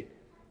executed.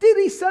 Did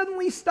he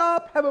suddenly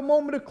stop, have a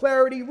moment of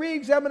clarity,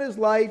 re-examine his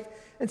life,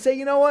 and say,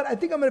 you know what, I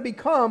think I'm going to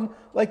become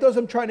like those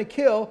I'm trying to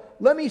kill.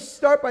 Let me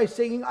start by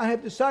saying I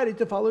have decided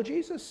to follow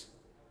Jesus.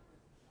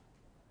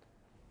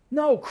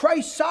 No,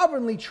 Christ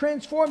sovereignly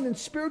transformed and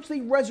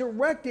spiritually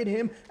resurrected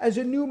him as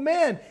a new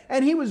man.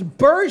 And he was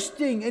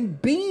bursting and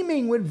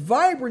beaming with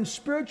vibrant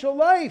spiritual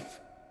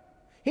life.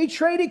 He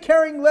traded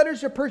carrying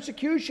letters of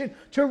persecution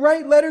to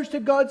write letters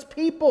to God's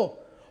people.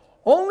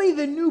 Only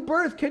the new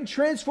birth can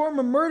transform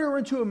a murderer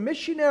into a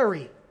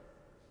missionary.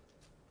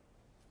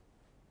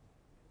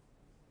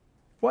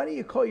 Why do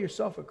you call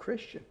yourself a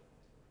Christian?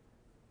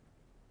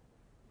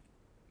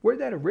 Where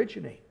did that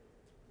originate?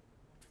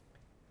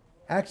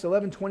 Acts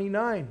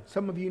 11:29,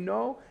 some of you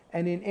know,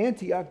 and in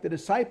Antioch the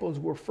disciples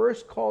were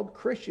first called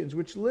Christians,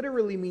 which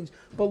literally means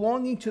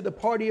belonging to the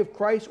party of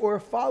Christ or a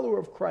follower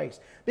of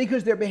Christ,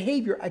 because their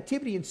behavior,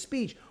 activity, and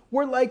speech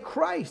were like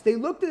Christ. They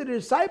looked at the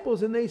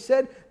disciples and they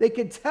said they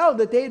could tell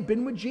that they had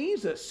been with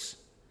Jesus.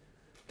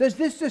 Does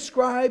this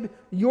describe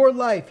your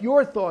life,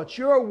 your thoughts,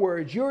 your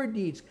words, your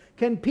deeds?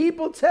 Can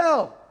people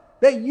tell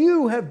that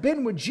you have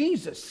been with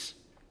Jesus?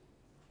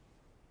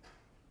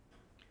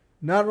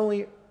 Not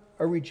only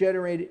are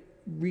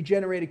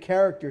regenerated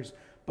characters,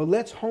 but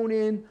let's hone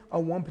in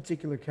on one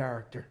particular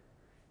character.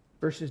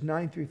 Verses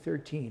 9 through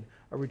 13,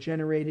 a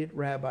regenerated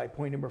rabbi.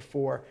 Point number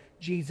 4,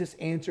 Jesus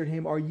answered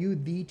him, are you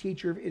the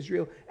teacher of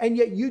Israel, and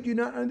yet you do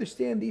not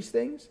understand these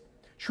things?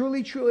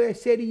 Truly, truly, I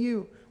say to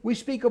you, we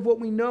speak of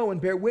what we know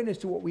and bear witness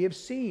to what we have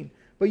seen,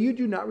 but you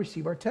do not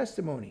receive our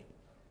testimony.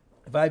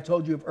 If I have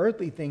told you of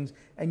earthly things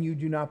and you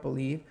do not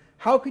believe,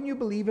 how can you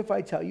believe if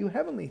I tell you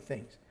heavenly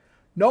things?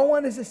 No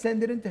one has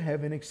ascended into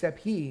heaven except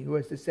he who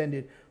has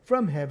descended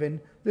from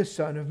heaven, the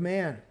Son of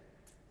Man.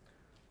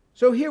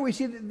 So here we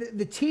see that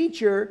the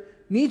teacher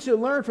needs to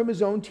learn from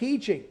his own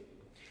teaching.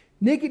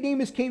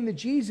 Nicodemus came to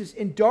Jesus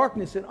in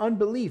darkness and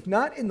unbelief,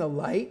 not in the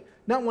light,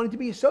 not wanting to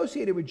be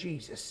associated with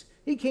Jesus.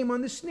 He came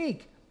on the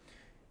sneak.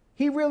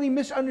 He really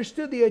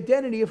misunderstood the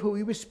identity of who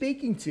he was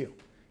speaking to.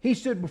 He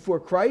stood before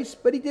Christ,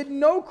 but he didn't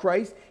know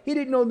Christ. He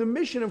didn't know the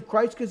mission of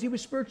Christ because he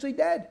was spiritually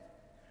dead.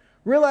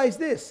 Realize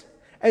this.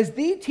 As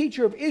the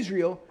teacher of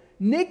Israel,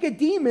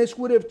 Nicodemus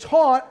would have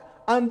taught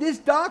on this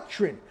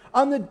doctrine,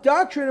 on the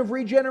doctrine of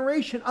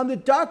regeneration, on the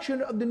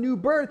doctrine of the new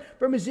birth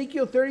from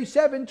Ezekiel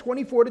 37,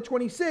 24 to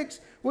 26,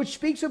 which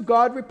speaks of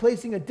God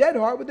replacing a dead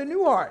heart with a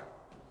new heart.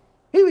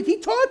 He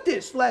taught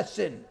this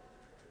lesson.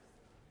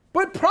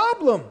 But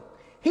problem,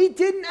 he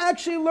didn't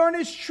actually learn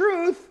his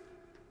truth.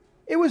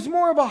 It was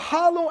more of a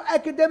hollow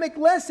academic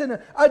lesson,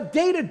 a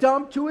data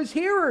dump to his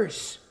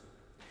hearers.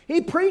 He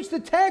preached the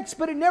text,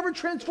 but it never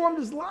transformed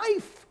his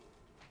life.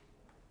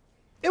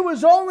 It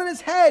was all in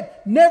his head,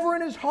 never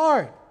in his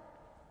heart.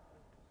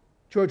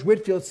 George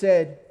Whitefield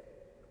said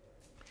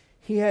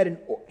he had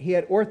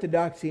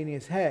orthodoxy in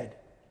his head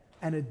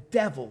and a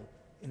devil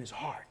in his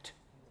heart.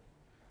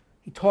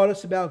 He taught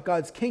us about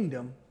God's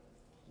kingdom,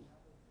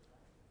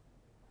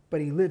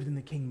 but he lived in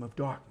the kingdom of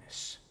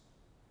darkness.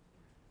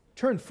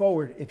 Turn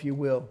forward, if you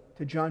will,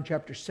 to John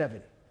chapter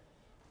 7.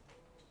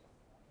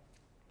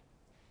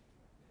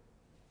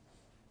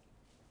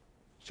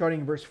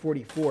 Starting in verse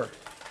 44.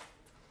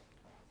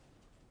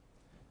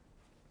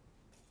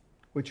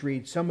 Which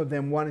reads, some of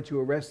them wanted to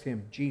arrest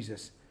him,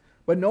 Jesus,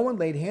 but no one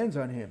laid hands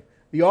on him.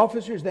 The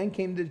officers then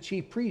came to the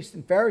chief priests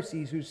and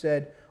Pharisees, who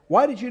said,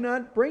 why did you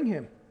not bring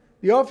him?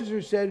 The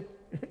officers said,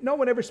 no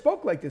one ever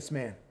spoke like this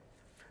man.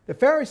 The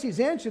Pharisees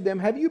answered them,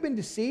 have you been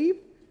deceived?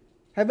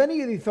 Have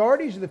any of the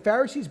authorities of the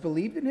Pharisees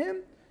believed in him?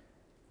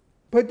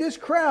 But this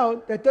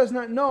crowd that does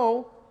not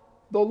know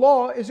the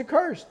law is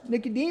accursed.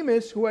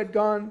 Nicodemus, who had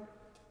gone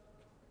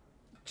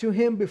to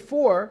him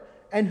before,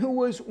 and who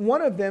was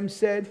one of them,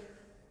 said,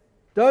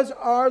 does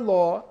our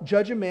law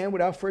judge a man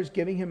without first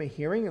giving him a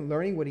hearing and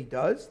learning what he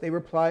does? They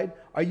replied,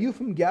 are you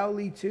from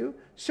Galilee too?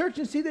 Search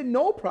and see that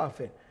no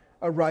prophet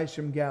arise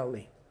from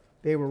Galilee.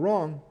 They were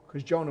wrong,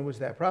 because Jonah was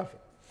that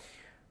prophet.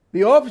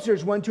 The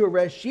officers went to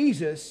arrest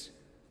Jesus,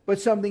 but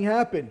something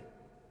happened.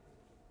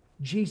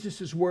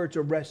 Jesus' words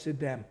arrested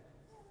them.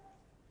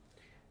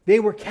 They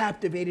were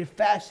captivated,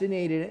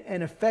 fascinated,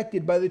 and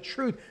affected by the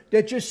truth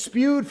that just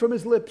spewed from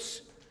his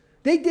lips.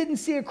 They didn't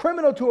see a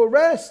criminal to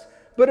arrest,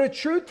 but a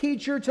true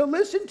teacher to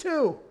listen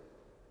to.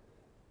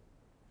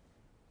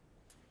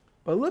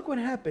 But look what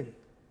happened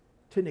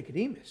to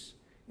Nicodemus.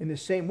 In the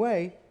same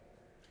way,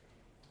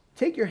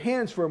 take your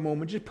hands for a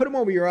moment, just put them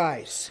over your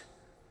eyes.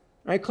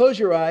 All right, close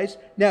your eyes.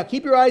 Now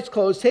keep your eyes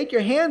closed, take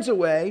your hands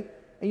away,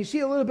 and you see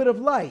a little bit of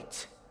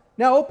light.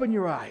 Now open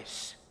your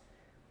eyes.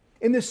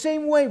 In the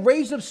same way,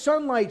 rays of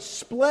sunlight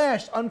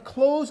splashed on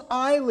closed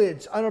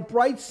eyelids on a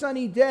bright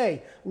sunny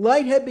day.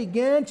 Light had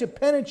began to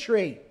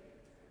penetrate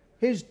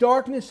his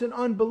darkness and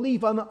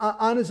unbelief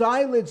on his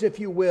eyelids, if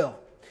you will.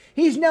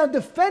 He's now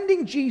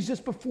defending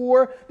Jesus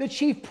before the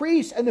chief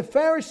priests and the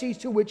Pharisees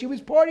to which he was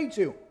party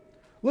to.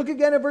 Look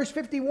again at verse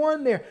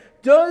 51 there.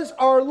 Does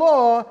our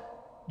law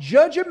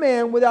judge a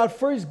man without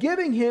first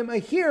giving him a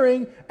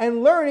hearing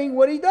and learning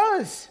what he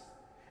does?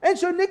 And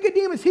so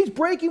Nicodemus, he's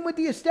breaking with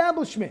the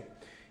establishment.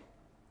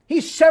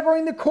 He's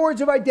severing the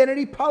cords of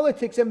identity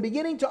politics and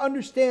beginning to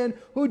understand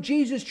who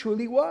Jesus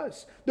truly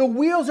was. The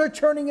wheels are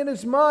turning in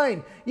his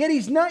mind, yet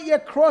he's not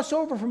yet crossed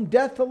over from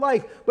death to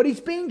life, but he's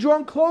being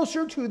drawn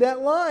closer to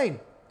that line.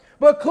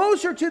 But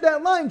closer to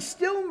that line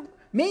still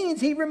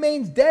means he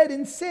remains dead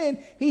in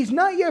sin. He's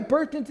not yet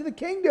birthed into the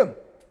kingdom.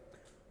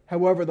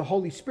 However, the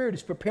Holy Spirit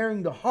is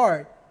preparing the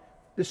heart,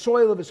 the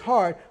soil of his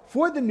heart,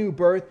 for the new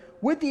birth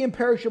with the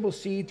imperishable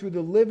seed through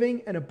the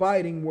living and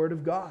abiding Word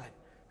of God.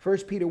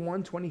 1 Peter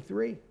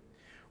 1:23.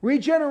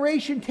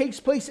 Regeneration takes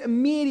place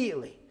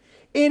immediately,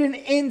 in an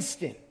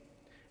instant.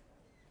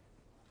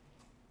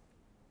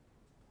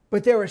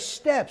 But there are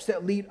steps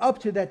that lead up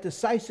to that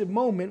decisive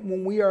moment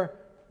when we are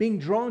being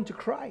drawn to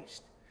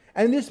Christ.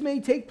 And this may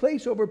take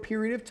place over a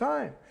period of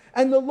time.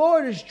 And the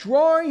Lord is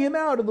drawing him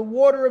out of the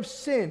water of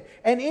sin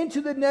and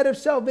into the net of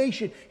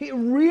salvation,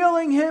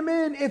 reeling him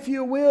in, if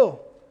you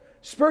will.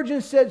 Spurgeon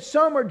said,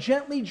 some are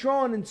gently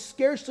drawn and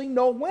scarcely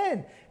know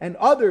when, and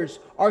others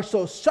are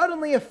so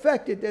suddenly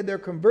affected that their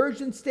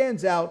conversion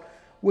stands out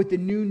with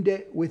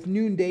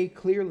noonday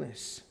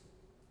clearness.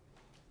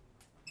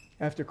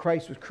 After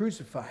Christ was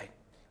crucified,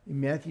 in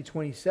Matthew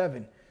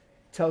 27, it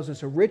tells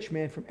us a rich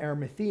man from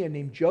Arimathea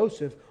named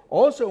Joseph,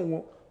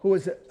 also who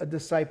was a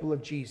disciple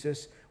of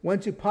Jesus,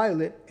 went to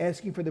Pilate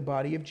asking for the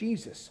body of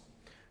Jesus.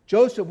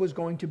 Joseph was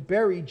going to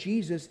bury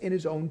Jesus in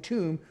his own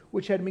tomb,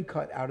 which had been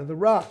cut out of the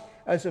rock,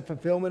 as a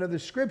fulfillment of the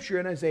scripture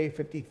in Isaiah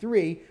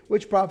 53,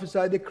 which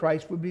prophesied that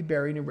Christ would be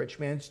buried in a rich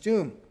man's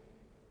tomb.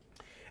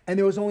 And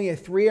there was only a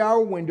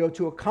 3-hour window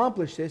to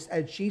accomplish this,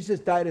 as Jesus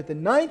died at the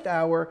 9th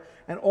hour,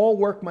 and all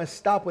work must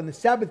stop when the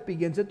Sabbath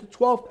begins at the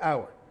 12th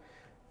hour.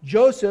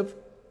 Joseph,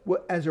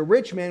 as a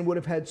rich man, would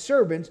have had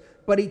servants,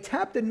 but he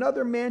tapped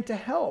another man to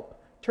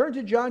help. Turn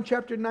to John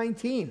chapter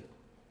 19.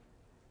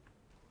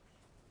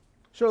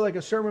 Sort of like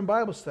a sermon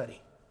Bible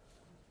study.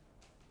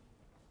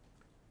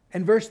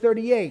 And verse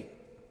 38.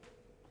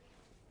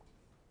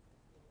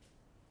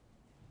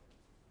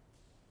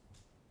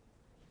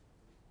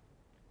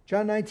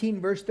 John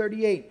 19, verse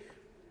 38.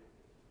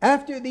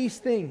 After these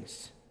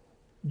things,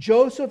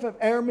 Joseph of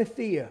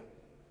Arimathea,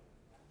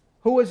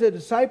 who was a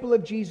disciple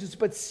of Jesus,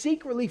 but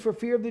secretly for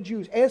fear of the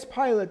Jews, asked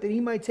Pilate that he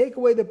might take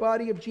away the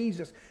body of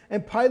Jesus.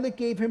 And Pilate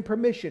gave him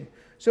permission.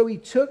 So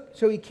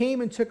he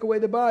came and took away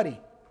the body.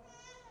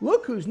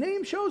 Look whose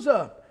name shows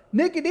up.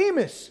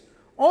 Nicodemus,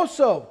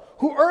 also,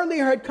 who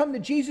earlier had come to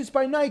Jesus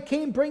by night,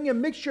 came bringing a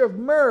mixture of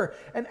myrrh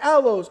and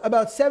aloes,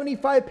 about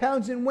 75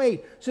 pounds in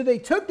weight. So they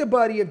took the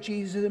body of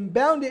Jesus and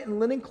bound it in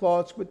linen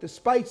cloths with the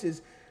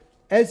spices,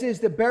 as is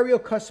the burial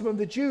custom of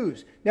the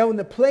Jews. Now in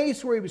the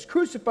place where he was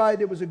crucified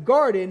there was a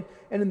garden,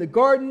 and in the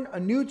garden a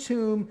new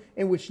tomb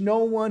in which no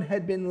one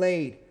had been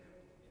laid.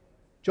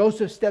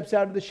 Joseph steps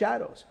out of the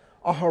shadows.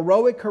 A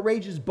heroic,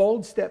 courageous,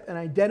 bold step, and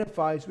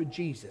identifies with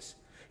Jesus.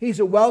 He's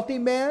a wealthy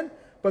man,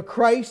 but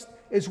Christ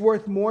is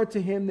worth more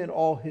to him than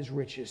all his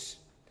riches.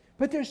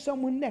 But there's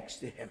someone next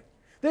to him.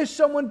 There's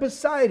someone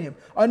beside him.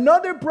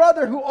 Another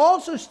brother who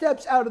also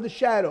steps out of the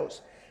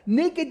shadows.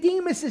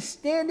 Nicodemus is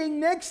standing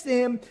next to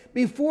him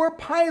before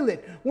Pilate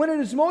when it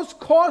is most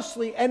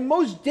costly and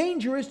most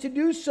dangerous to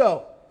do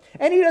so.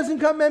 And he doesn't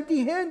come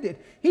empty-handed.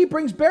 He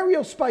brings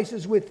burial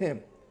spices with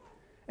him.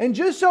 And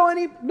just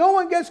so no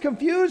one gets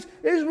confused,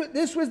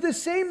 this was the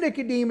same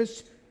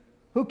Nicodemus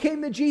who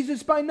came to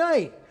Jesus by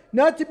night.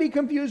 Not to be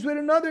confused with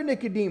another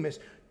Nicodemus.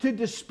 To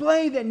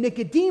display that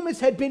Nicodemus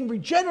had been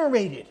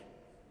regenerated.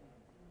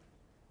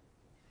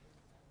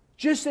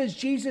 Just as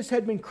Jesus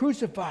had been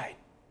crucified,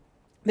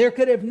 there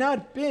could have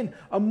not been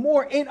a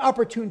more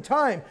inopportune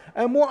time,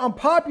 a more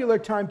unpopular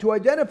time to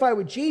identify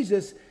with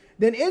Jesus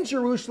than in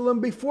Jerusalem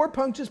before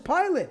Pontius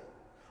Pilate.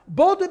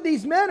 Both of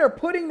these men are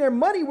putting their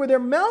money where their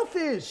mouth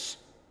is.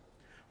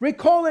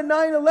 Recall in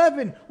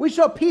 9/11, we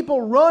saw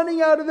people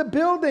running out of the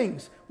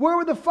buildings. Where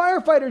were the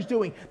firefighters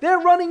doing? They're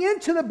running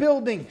into the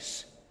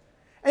buildings.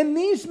 And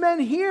these men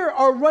here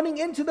are running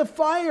into the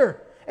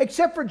fire.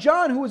 Except for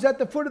John, who was at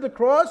the foot of the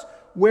cross.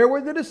 Where were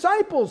the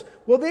disciples?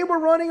 Well, they were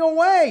running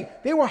away.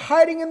 They were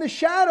hiding in the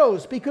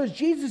shadows because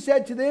Jesus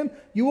said to them,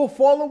 "You will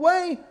fall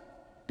away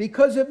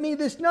because of me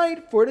this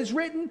night, for it is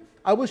written,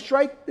 I will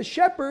strike the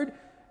shepherd,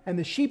 and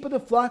the sheep of the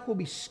flock will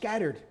be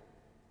scattered."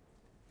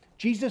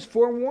 Jesus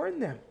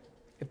forewarned them.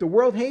 If the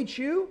world hates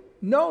you,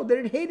 know that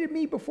it hated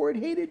me before it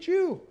hated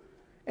you.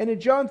 And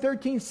in John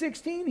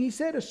 13:16, he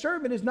said, a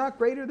servant is not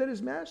greater than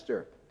his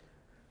master.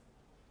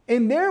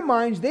 In their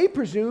minds, they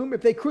presume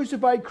if they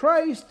crucified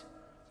Christ,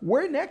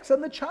 we're next on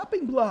the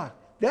chopping block.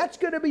 That's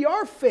going to be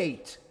our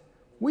fate.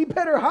 We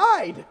better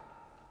hide.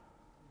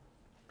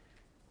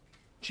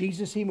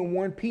 Jesus even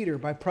warned Peter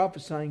by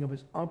prophesying of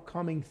his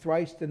upcoming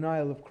thrice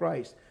denial of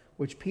Christ,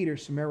 which Peter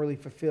summarily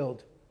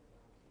fulfilled.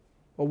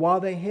 But while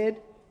they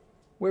hid,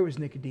 where was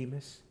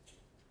Nicodemus?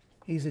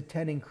 He's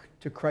attending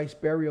to Christ's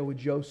burial with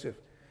Joseph,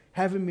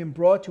 having been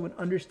brought to an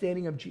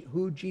understanding of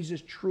who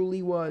Jesus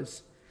truly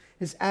was.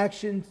 His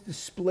actions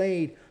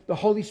displayed the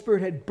Holy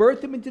Spirit had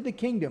birthed him into the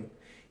kingdom.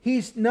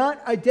 He's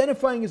not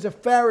identifying as a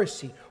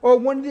Pharisee or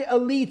one of the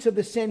elites of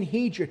the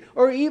Sanhedrin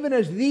or even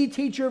as the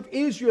teacher of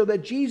Israel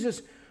that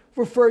Jesus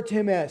referred to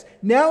him as.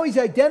 Now he's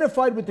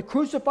identified with the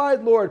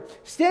crucified Lord,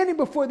 standing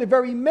before the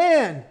very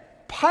man,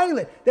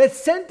 Pilate, that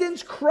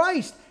sentenced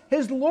Christ,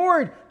 his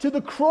Lord, to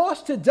the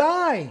cross to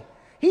die.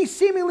 He's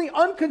seemingly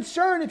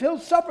unconcerned if he'll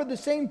suffer the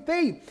same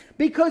fate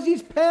because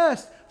he's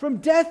passed from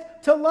death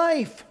to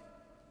life.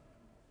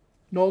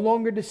 No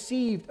longer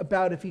deceived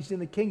about if he's in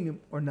the kingdom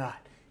or not.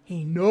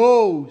 He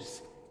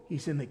knows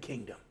he's in the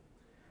kingdom.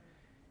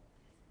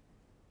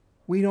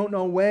 We don't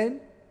know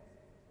when,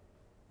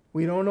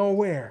 we don't know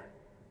where,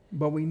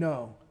 but we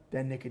know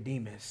that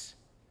Nicodemus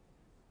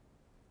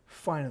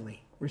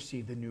finally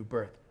received the new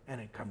birth and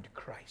had come to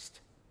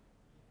Christ.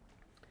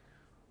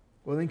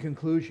 Well, in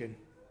conclusion,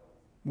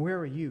 where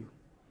are you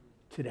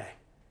today?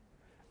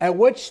 At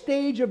what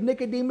stage of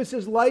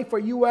Nicodemus' life are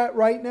you at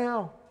right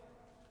now?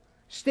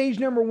 Stage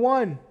number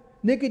 1,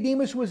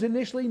 Nicodemus was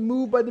initially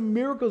moved by the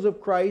miracles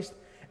of Christ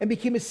and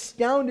became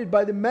astounded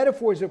by the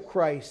metaphors of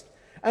Christ.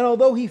 And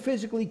although he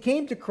physically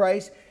came to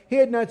Christ, he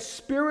had not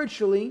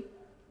spiritually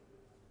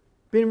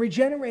been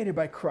regenerated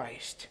by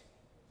Christ.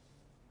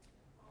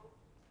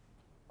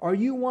 Are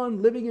you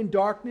one living in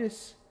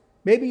darkness?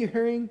 Maybe you're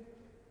hearing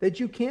that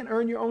you can't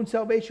earn your own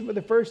salvation for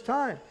the first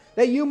time,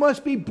 that you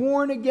must be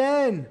born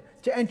again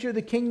to enter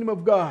the kingdom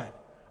of God.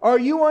 Are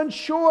you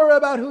unsure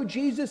about who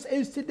Jesus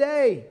is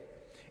today?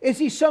 Is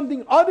he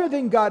something other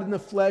than God in the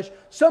flesh,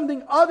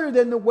 something other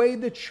than the way,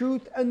 the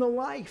truth, and the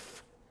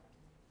life?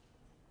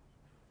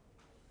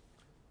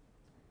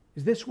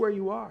 Is this where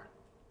you are?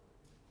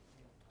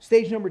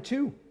 Stage number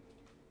 2.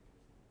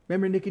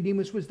 Remember,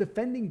 Nicodemus was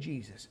defending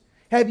Jesus.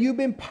 Have you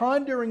been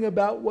pondering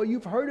about what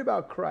you've heard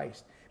about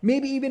Christ?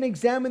 Maybe even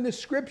examine the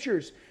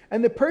scriptures.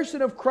 And the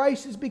person of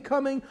Christ is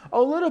becoming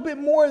a little bit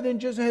more than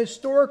just a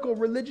historical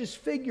religious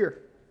figure.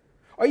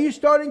 Are you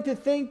starting to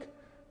think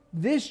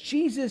this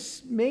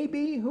Jesus may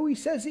be who he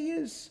says he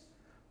is?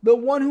 The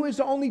one who is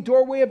the only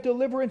doorway of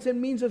deliverance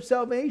and means of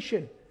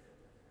salvation.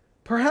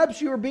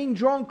 Perhaps you are being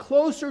drawn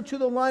closer to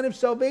the line of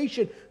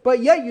salvation,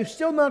 but yet you've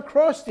still not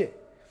crossed it.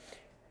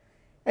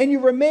 And you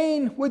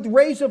remain with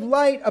rays of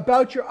light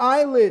about your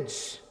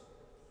eyelids.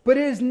 but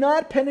it has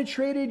not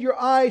penetrated your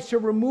eyes to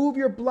remove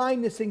your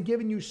blindness and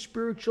given you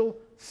spiritual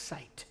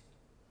sight.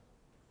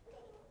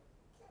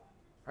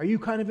 Are you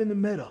kind of in the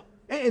middle?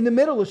 In the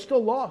middle is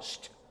still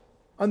lost.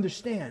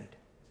 Understand.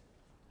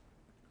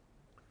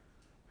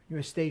 You're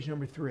at stage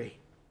number 3.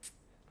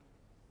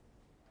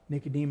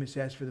 Nicodemus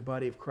asked for the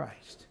body of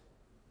Christ.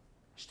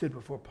 He stood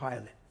before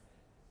Pilate.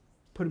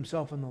 Put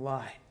himself on the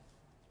line.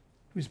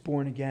 He was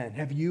born again.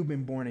 Have you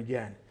been born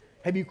again?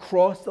 Have you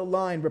crossed the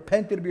line,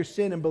 repented of your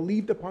sin, and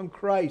believed upon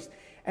Christ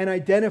and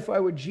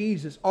identified with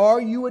Jesus?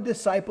 Are you a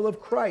disciple of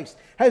Christ?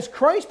 Has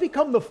Christ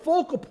become the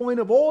focal point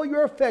of all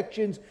your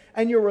affections,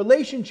 and your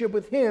relationship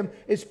with Him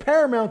is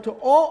paramount to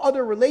all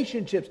other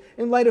relationships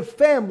in light of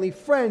family,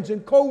 friends,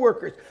 and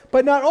co-workers?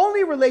 But not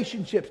only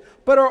relationships,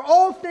 but are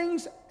all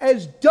things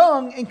as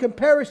dung in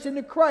comparison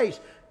to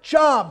Christ?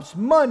 Jobs,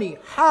 money,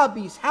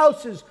 hobbies,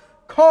 houses,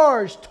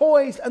 cars,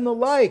 toys, and the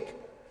like.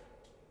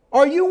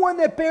 Are you one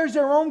that bears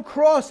their own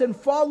cross and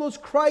follows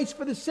Christ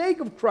for the sake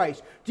of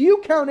Christ? Do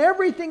you count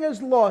everything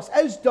as loss,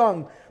 as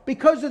dung,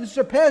 because of the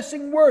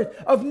surpassing worth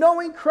of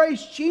knowing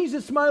Christ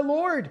Jesus my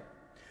Lord,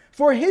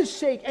 for His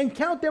sake, and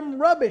count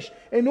them rubbish,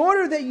 in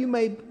order that you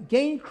may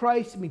gain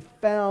Christ and be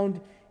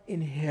found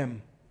in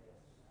Him?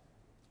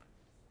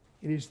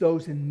 It is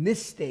those in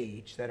this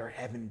stage that are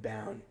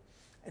heaven-bound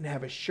and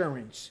have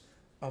assurance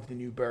of the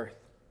new birth.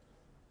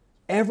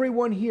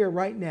 Everyone here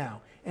right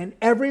now, and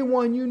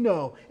everyone you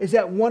know, is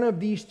at one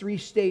of these 3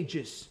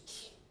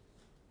 stages.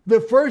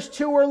 The first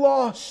 2 are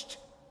lost.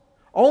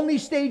 Only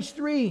stage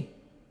 3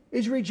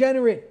 is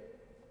regenerate.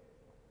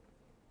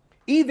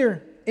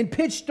 Either in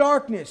pitch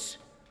darkness,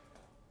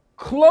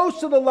 close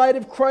to the light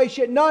of Christ,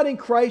 yet not in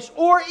Christ,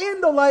 or in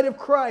the light of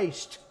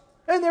Christ.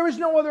 And there is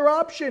no other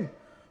option.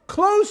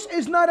 Close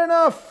is not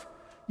enough.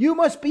 You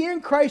must be in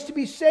Christ to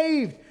be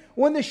saved.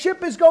 When the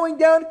ship is going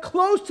down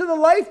close to the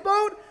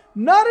lifeboat,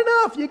 not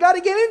enough. You got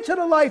to get into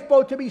the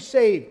lifeboat to be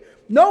saved.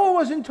 Noah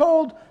wasn't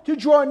told to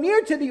draw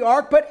near to the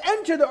ark, but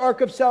enter the ark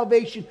of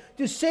salvation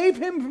to save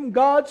him from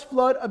God's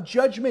flood of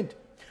judgment.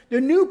 The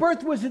new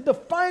birth was the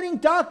defining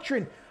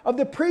doctrine of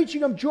the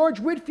preaching of George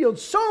Whitefield,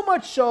 so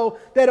much so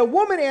that a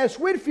woman asked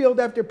Whitefield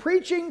after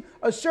preaching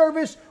a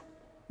service,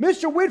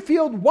 "Mr.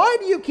 Whitefield, why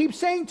do you keep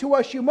saying to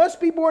us you must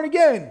be born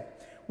again?"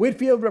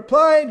 Whitefield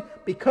replied,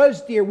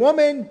 "Because, dear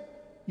woman,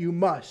 you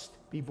must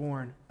be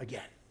born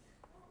again."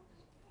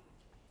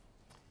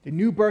 The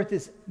new birth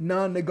is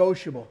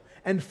non-negotiable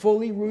and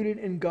fully rooted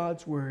in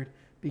God's Word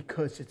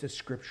because it's a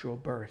scriptural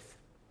birth.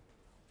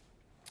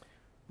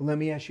 Well, let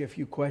me ask you a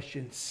few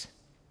questions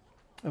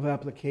of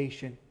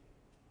application.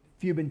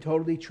 If you've been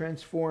totally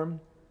transformed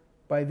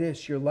by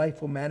this, your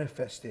life will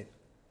manifest it.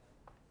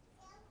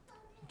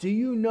 Do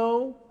you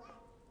know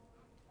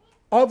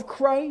of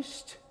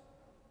Christ,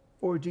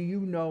 or do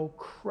you know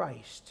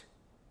Christ?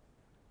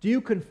 Do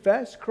you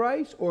confess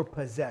Christ or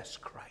possess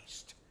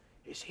Christ?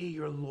 Is He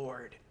your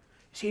Lord?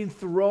 Is He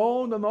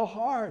enthroned on the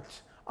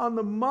heart, on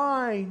the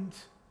mind?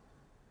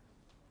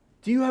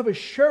 Do you have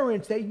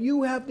assurance that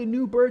you have the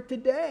new birth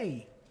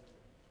today?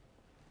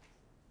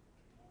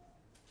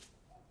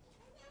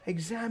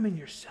 Examine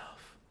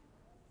yourself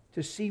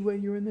to see where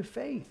you're in the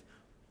faith.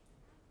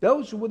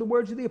 Those were the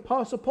words of the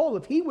Apostle Paul.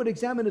 If he would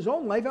examine his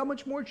own life, how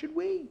much more should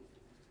we?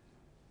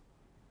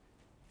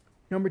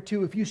 Number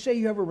 2, if you say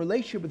you have a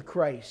relationship with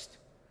Christ,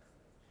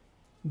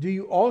 do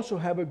you also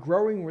have a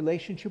growing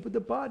relationship with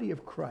the body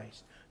of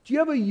Christ? Do you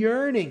have a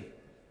yearning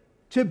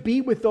to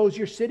be with those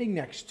you're sitting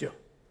next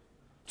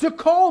to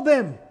call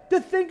them, to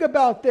think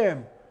about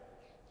them?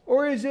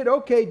 Or is it,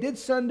 okay, did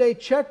Sunday,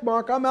 check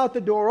mark, I'm out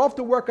the door, off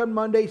to work on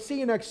Monday, see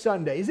you next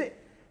Sunday? Is it?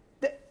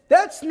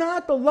 That's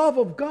not the love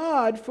of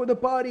God for the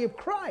body of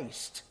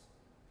Christ.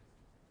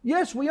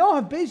 Yes, we all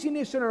have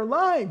busyness in our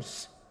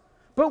lives,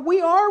 but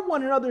we are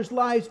one another's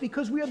lives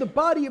because we are the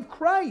body of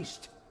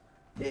Christ.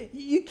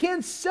 You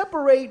can't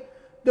separate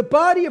the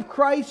body of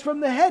Christ from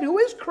the head, who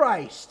is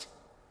Christ.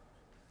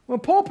 When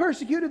Paul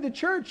persecuted the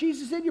church,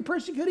 Jesus said, "You're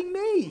persecuting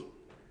me."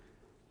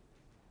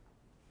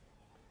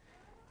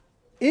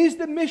 Is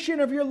the mission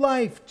of your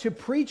life to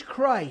preach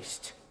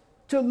Christ,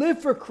 to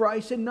live for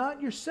Christ and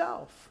not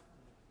yourself?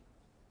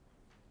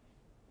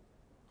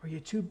 Or are you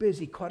too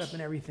busy, caught up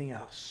in everything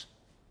else?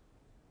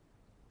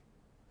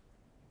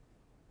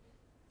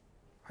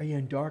 Are you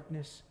in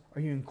darkness?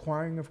 Are you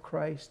inquiring of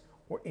Christ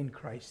or in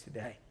Christ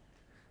today?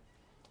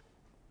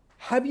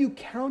 Have you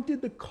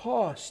counted the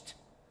cost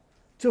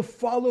to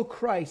follow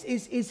Christ?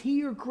 Is He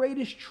your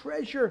greatest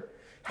treasure?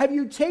 Have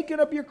you taken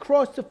up your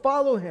cross to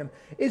follow Him?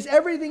 Is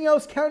everything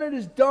else counted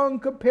as dung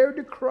compared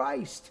to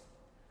Christ?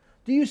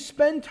 Do you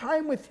spend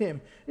time with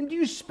Him? And do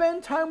you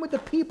spend time with the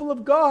people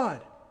of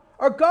God?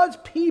 Are God's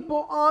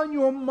people on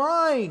your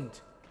mind?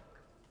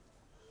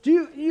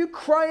 Do you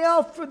cry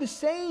out for the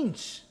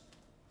saints?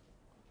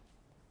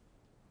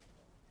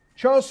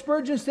 Charles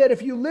Spurgeon said,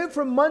 if you live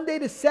from Monday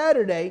to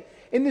Saturday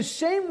in the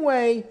same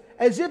way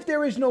as if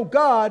there is no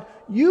God,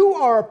 you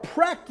are a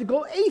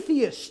practical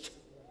atheist.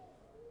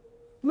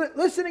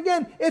 Listen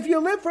again. If you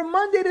live from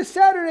Monday to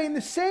Saturday in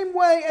the same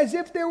way as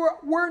if there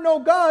were no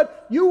God,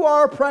 you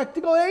are a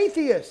practical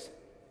atheist.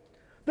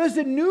 Does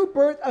the new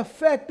birth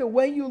affect the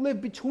way you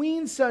live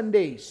between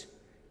Sundays?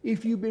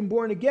 If you've been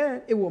born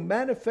again, it will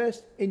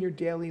manifest in your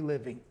daily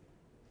living.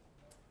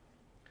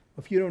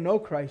 If you don't know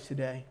Christ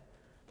today,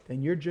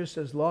 then you're just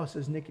as lost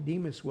as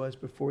Nicodemus was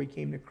before he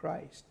came to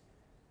Christ.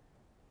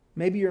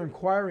 Maybe you're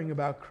inquiring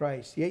about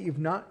Christ, yet you've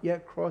not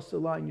yet crossed the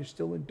line. You're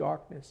still in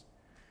darkness.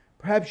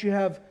 Perhaps you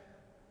have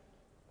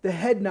the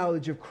head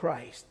knowledge of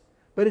Christ,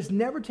 but it's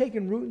never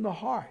taken root in the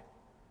heart.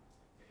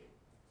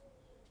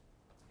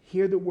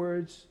 Hear the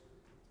words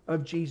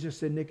of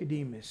Jesus and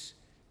Nicodemus.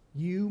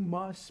 You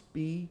must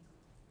be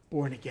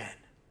born again.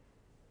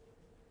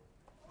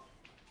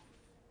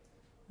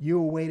 You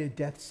await a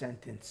death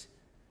sentence.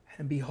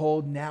 And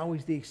behold, now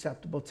is the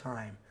acceptable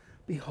time.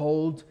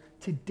 Behold,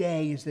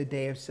 today is the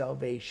day of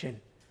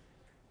salvation.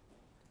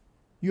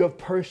 You have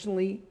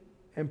personally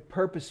and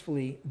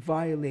purposefully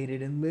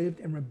violated and lived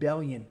in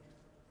rebellion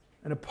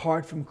and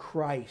apart from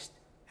Christ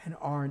and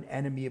are an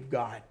enemy of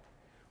God.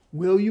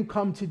 Will you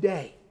come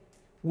today?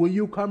 Will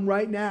you come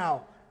right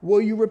now?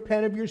 Will you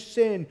repent of your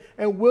sin?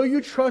 And will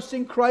you trust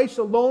in Christ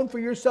alone for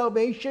your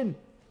salvation?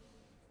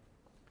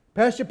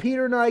 Pastor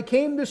Peter and I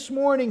came this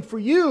morning for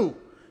you,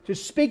 to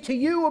speak to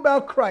you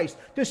about Christ,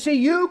 to see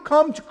you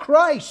come to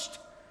Christ.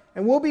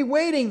 And we'll be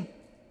waiting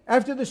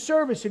after the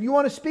service if you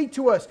want to speak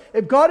to us.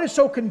 If God has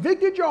so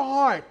convicted your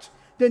heart,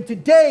 then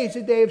today is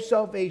the day of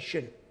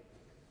salvation.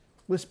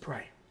 Let's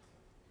pray.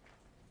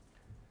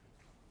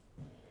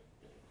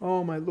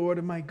 Oh, my Lord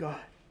and my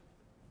God,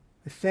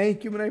 I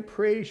thank you and I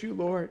praise you,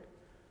 Lord,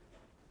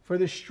 for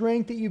the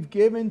strength that you've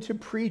given to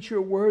preach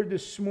your word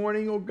this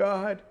morning, oh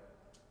God,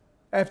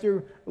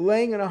 after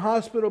laying in a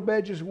hospital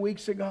bed just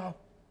weeks ago.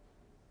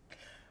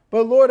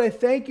 But Lord, I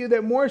thank you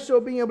that more so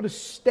being able to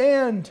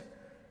stand,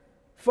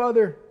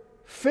 Father,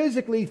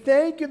 physically,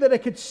 thank you that I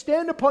could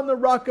stand upon the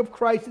rock of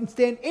Christ and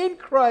stand in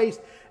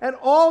Christ, and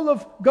all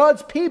of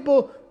God's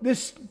people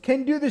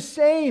can do the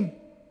same.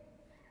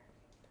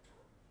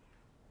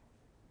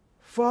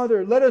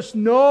 Father, let us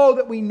know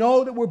that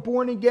we're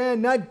born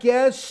again, not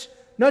guess,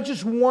 not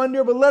just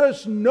wonder, but let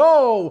us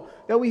know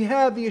that we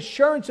have the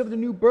assurance of the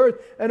new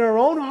birth in our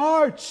own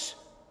hearts.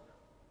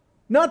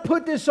 Not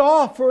put this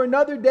off for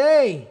another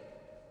day.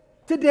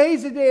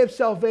 Today's the day of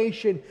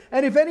salvation.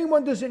 And if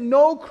anyone doesn't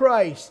know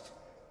Christ,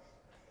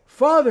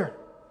 Father,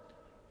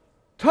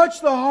 touch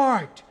the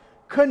heart,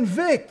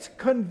 convict,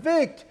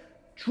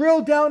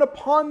 drill down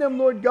upon them,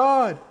 Lord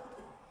God,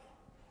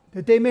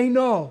 that they may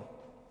know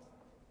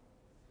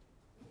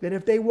that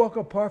if they walk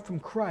apart from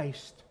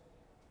Christ,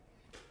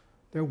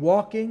 they're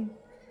walking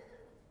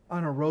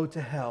on a road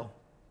to hell,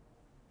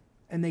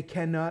 and they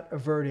cannot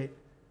avert it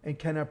and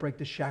cannot break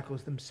the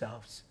shackles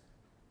themselves,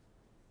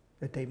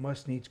 that they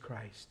must needs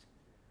Christ.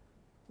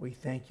 We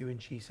thank you in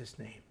Jesus'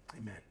 name.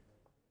 Amen.